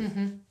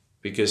description.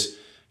 Because,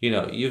 you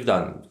know, you've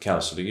done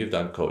counseling, you've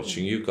done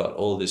coaching, you've got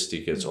all these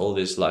tickets, all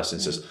these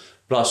licenses,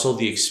 plus all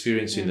the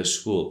experience in the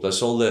school,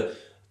 plus all the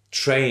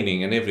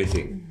training and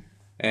everything.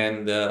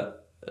 And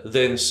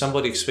then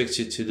somebody expects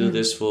you to do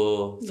this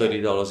for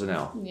 $30 an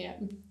hour. Yeah.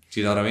 Do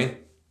you know what I mean?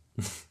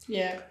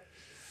 Yeah.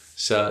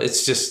 So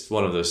it's just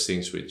one of those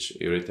things which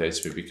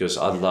irritates me, because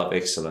I'd love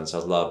excellence.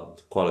 I'd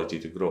love quality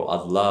to grow.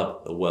 I'd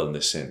love a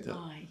wellness center,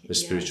 a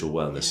spiritual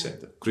wellness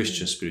center,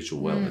 Christian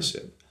spiritual wellness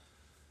center.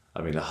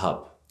 I mean, a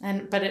hub.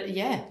 But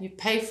you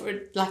pay for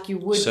it like you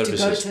would to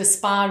go to a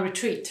spa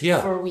retreat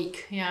for a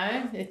week. You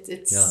know,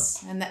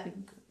 it's and that,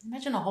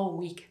 imagine a whole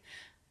week.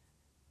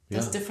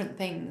 Those different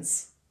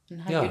things,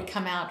 and how you'd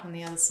come out on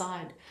the other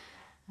side.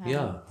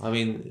 I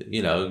mean,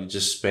 you know,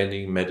 just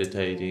spending,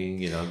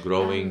 meditating, you know,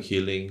 growing,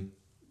 healing.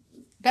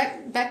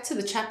 Back to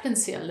the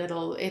chaplaincy a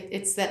little.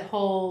 It's that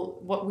whole,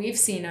 what we've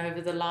seen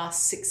over the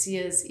last 6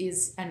 years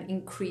is an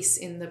increase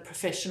in the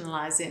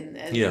professionalizing,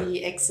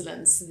 the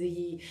excellence,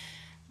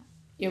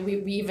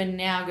 we're even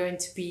now going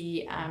to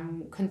be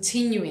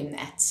continuing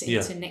that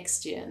into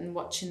next year and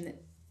watching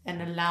and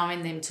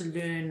allowing them to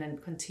learn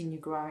and continue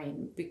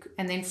growing.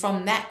 And then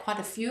from that, quite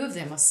a few of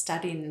them are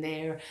studying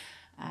their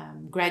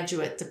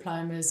graduate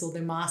diplomas or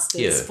their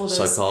masters for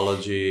those,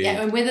 psychology.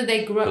 And whether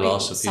they grow,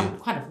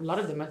 quite a lot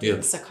of them are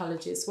doing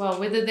psychology as well.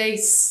 Whether they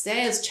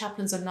stay as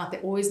chaplains or not, they're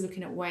always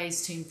looking at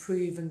ways to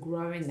improve and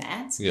grow in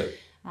that.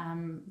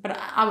 But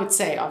I would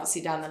say,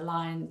 obviously, down the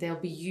line, they'll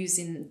be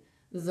using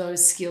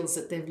those skills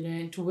that they've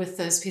learned with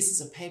those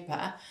pieces of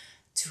paper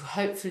to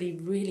hopefully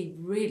really,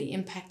 really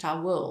impact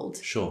our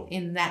world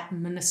in that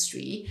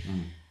ministry.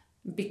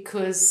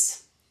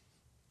 Because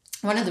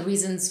one of the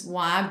reasons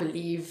why I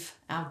believe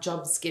our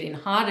job's getting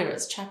harder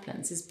as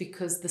chaplains is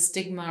because the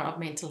stigma of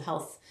mental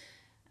health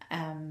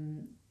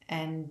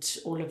and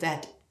all of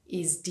that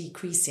is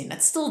decreasing.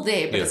 It's still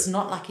there, but it's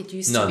not like it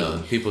used to be.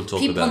 No, people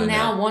talk about it now. People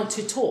now want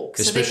to talk.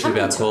 Especially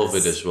about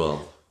COVID as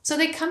well. So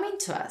they're coming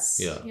to us,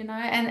 you know,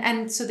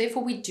 and so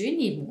therefore we do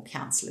need more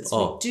counsellors.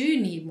 We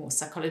do need more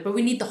psychologists, but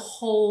we need the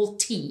whole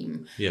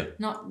team,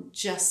 not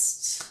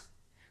just,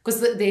 because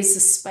there's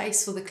a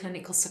space for the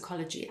clinical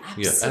psychology.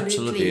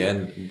 Absolutely.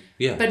 And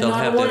but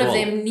not all of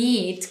them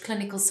need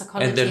clinical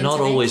psychology. And they're not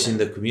always in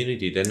the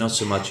community. They're not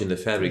so much in the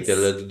fabric. They're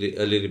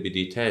a little bit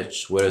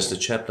detached. Whereas the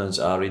chaplains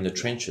are in the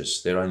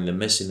trenches. They're in the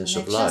messiness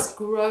of life. Just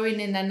growing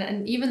in,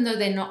 and even though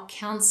they're not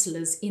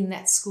counselors in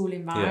that school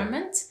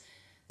environment,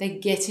 they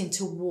get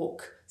into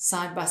walk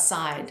side by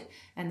side,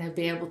 and they'll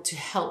be able to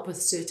help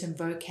with certain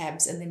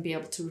vocabs and then be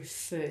able to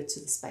refer to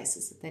the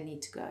spaces that they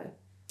need to go.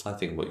 I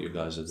think what you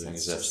guys are doing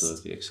is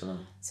absolutely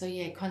excellent. So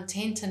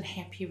content and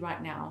happy right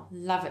now.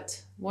 Love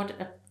it. What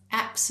an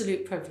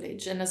absolute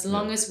privilege. And as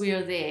long as we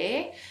are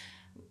there,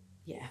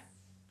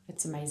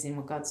 it's amazing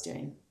what God's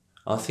doing.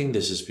 I think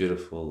this is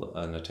beautiful,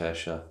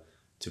 Natasha,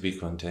 to be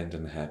content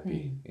and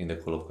happy in the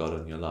call of God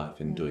on your life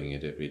and doing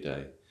it every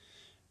day.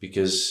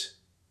 Because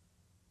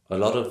a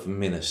lot of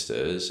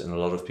ministers and a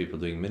lot of people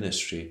doing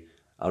ministry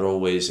are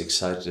always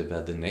excited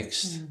about the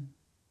next.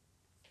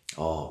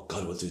 Oh,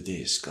 God will do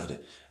this, God.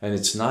 And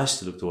it's nice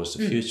to look towards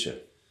the future.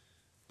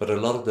 But a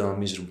lot of them are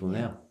miserable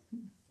now.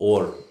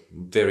 Or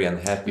very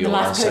unhappy or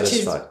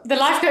unsatisfied. The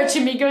life coach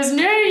in me goes,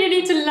 no, you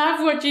need to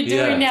love what you're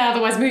doing now,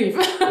 otherwise move.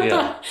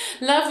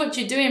 Love what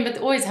you're doing, but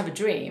always have a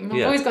dream.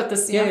 I've always got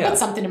this, I've got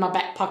something in my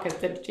back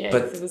pocket that,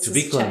 But to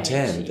be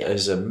content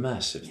is a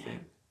massive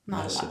thing.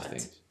 Massive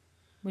thing.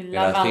 We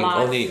love our life.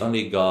 I think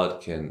only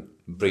God can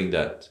bring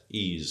that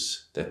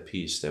ease, that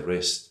peace, that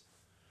rest.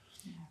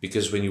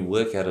 Because when you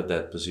work out of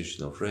that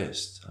position of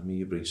rest, I mean,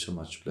 you bring so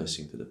much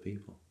blessing to the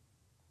people.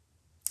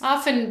 I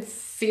often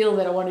feel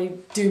that I want to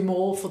do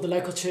more for the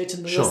local church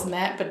and this and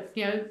that, but,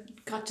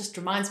 God just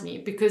reminds me,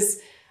 because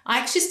I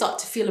actually start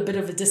to feel a bit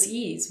of a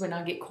dis-ease when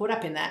I get caught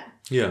up in that.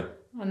 Yeah.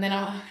 And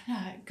then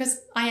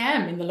because I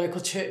am in the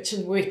local church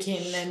and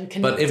working and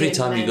connecting. But every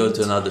time you go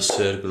to another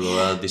circle or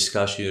another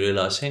discussion, you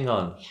realize, hang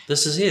on,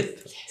 this is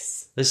it.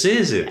 Yes. This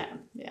is it.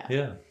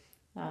 Yeah.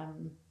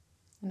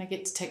 And I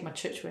get to take my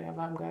church wherever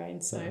I'm going.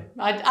 So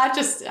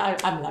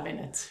I'm loving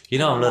it.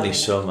 I'm learning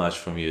so much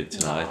from you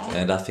tonight.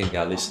 And I think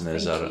our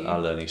listeners are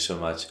learning so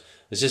much.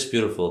 It's just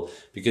beautiful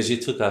because you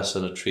took us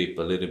on a trip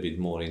a little bit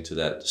more into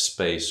that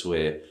space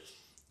where,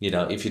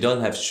 if you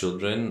don't have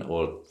children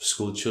or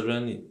school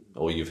children,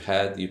 or you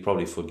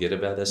probably forget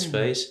about that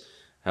space,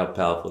 how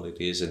powerful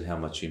it is and how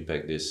much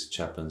impact these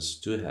chaplains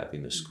do have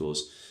in the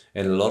schools.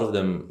 And a lot of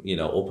them,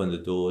 open the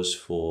doors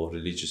for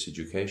religious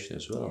education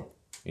as well.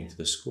 Into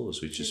the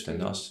schools, which is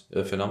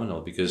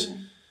phenomenal because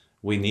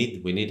we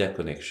need that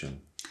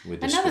connection with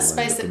the another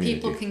school space and the that community.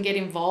 people can get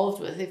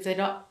involved with if they're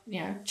not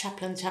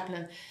chaplain.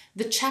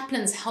 The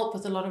chaplains help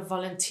with a lot of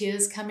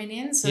volunteers coming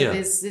in, so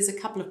there's a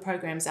couple of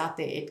programs out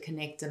there, Ed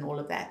Connect and all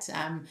of that.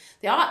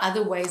 There are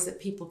other ways that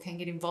people can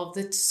get involved.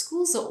 The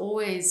schools are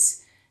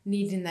always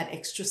needing that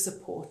extra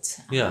support.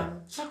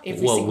 Not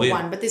every single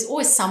one, but there's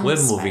always some we're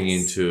space. moving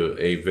into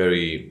a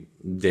very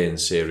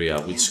dense area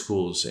with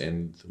schools,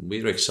 and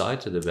we're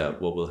excited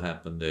about what will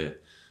happen there.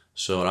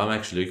 So I'm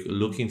actually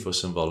looking for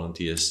some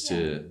volunteers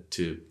to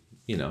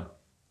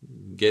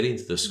get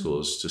into the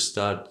schools to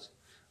start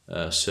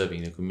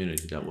serving the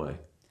community that way.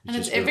 And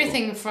it's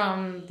everything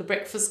from the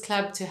breakfast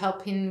club to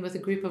helping with a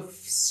group of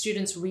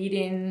students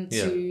reading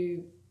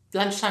to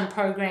lunchtime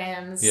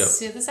programs.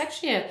 There's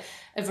actually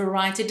a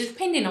variety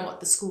depending on what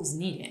the school's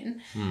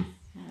needing.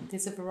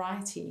 There's a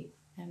variety,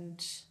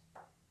 and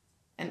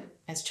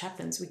as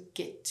chaplains, we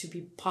get to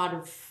be part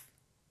of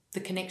the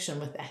connection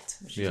with that,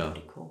 which is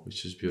pretty cool.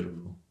 Which is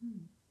beautiful.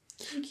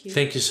 Thank you.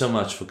 Thank you so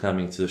much for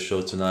coming to the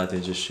show tonight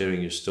and just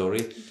sharing your story.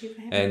 Thank you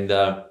for having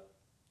and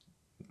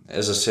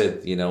as I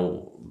said,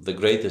 the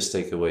greatest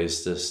takeaway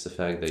is just the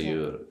fact that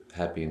you're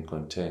happy and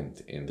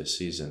content in the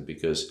season,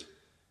 because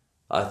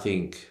I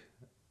think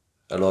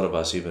a lot of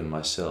us, even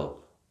myself,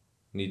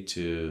 need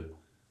to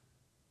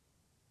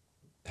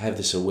have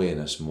this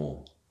awareness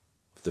more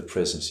of the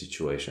present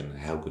situation,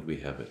 how good we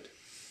have it,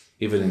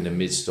 even in the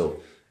midst of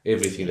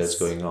everything that's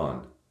going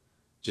on,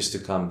 just to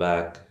come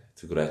back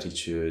to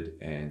gratitude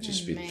and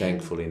just be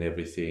thankful in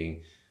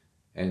everything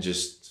and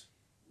just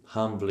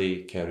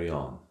humbly carry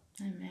on.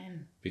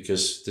 Amen.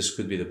 Because this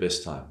could be the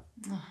best time.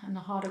 And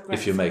a heart of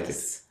if you make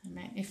it.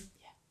 Amen.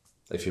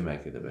 If you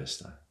make it the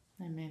best time.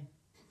 Amen.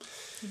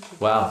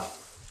 Wow.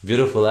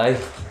 Beautiful, eh?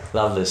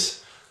 Love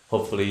this.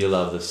 Hopefully you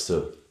love this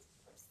too.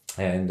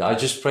 And I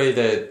just pray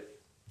that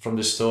from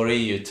the story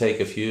you take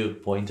a few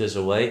pointers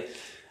away,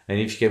 and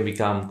if you can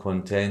become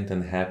content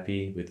and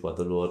happy with what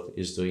the Lord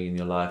is doing in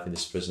your life in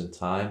this present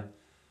time,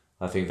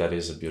 I think that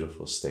is a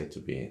beautiful state to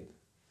be in.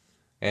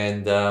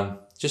 And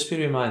just be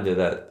reminded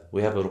that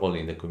we have a role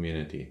in the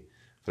community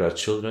for our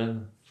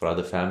children, for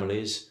other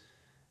families.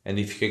 And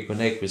if you can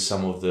connect with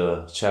some of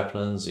the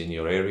chaplains in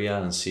your area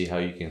and see how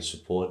you can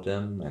support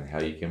them and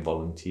how you can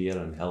volunteer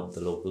and help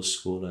the local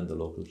school and the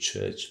local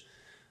church,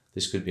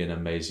 this could be an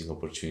amazing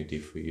opportunity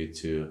for you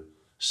to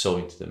sow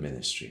into the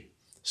ministry.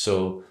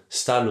 So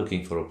start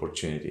looking for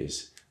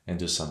opportunities and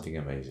do something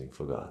amazing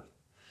for God.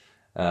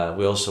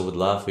 We also would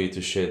love for you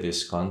to share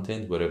this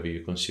content wherever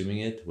you're consuming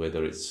it,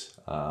 whether it's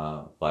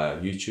via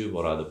YouTube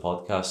or other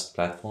podcast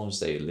platforms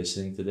that you're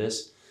listening to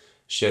this.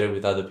 share it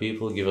with other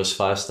people, give us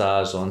 5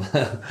 stars on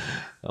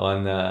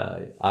on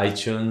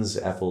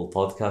iTunes, Apple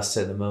Podcasts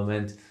at the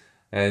moment,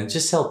 and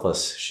just help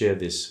us share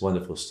these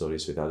wonderful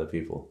stories with other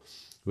people.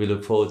 We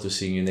look forward to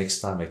seeing you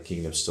next time at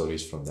Kingdom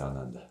Stories from Down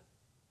Under.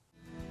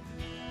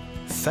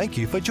 Thank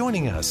you for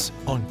joining us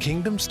on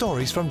Kingdom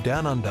Stories from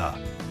Down Under.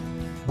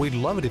 We'd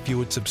love it if you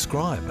would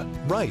subscribe,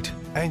 rate,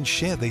 and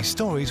share these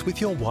stories with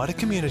your wider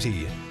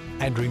community.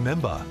 And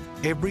remember,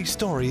 every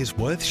story is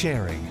worth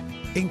sharing,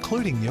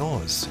 including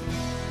yours.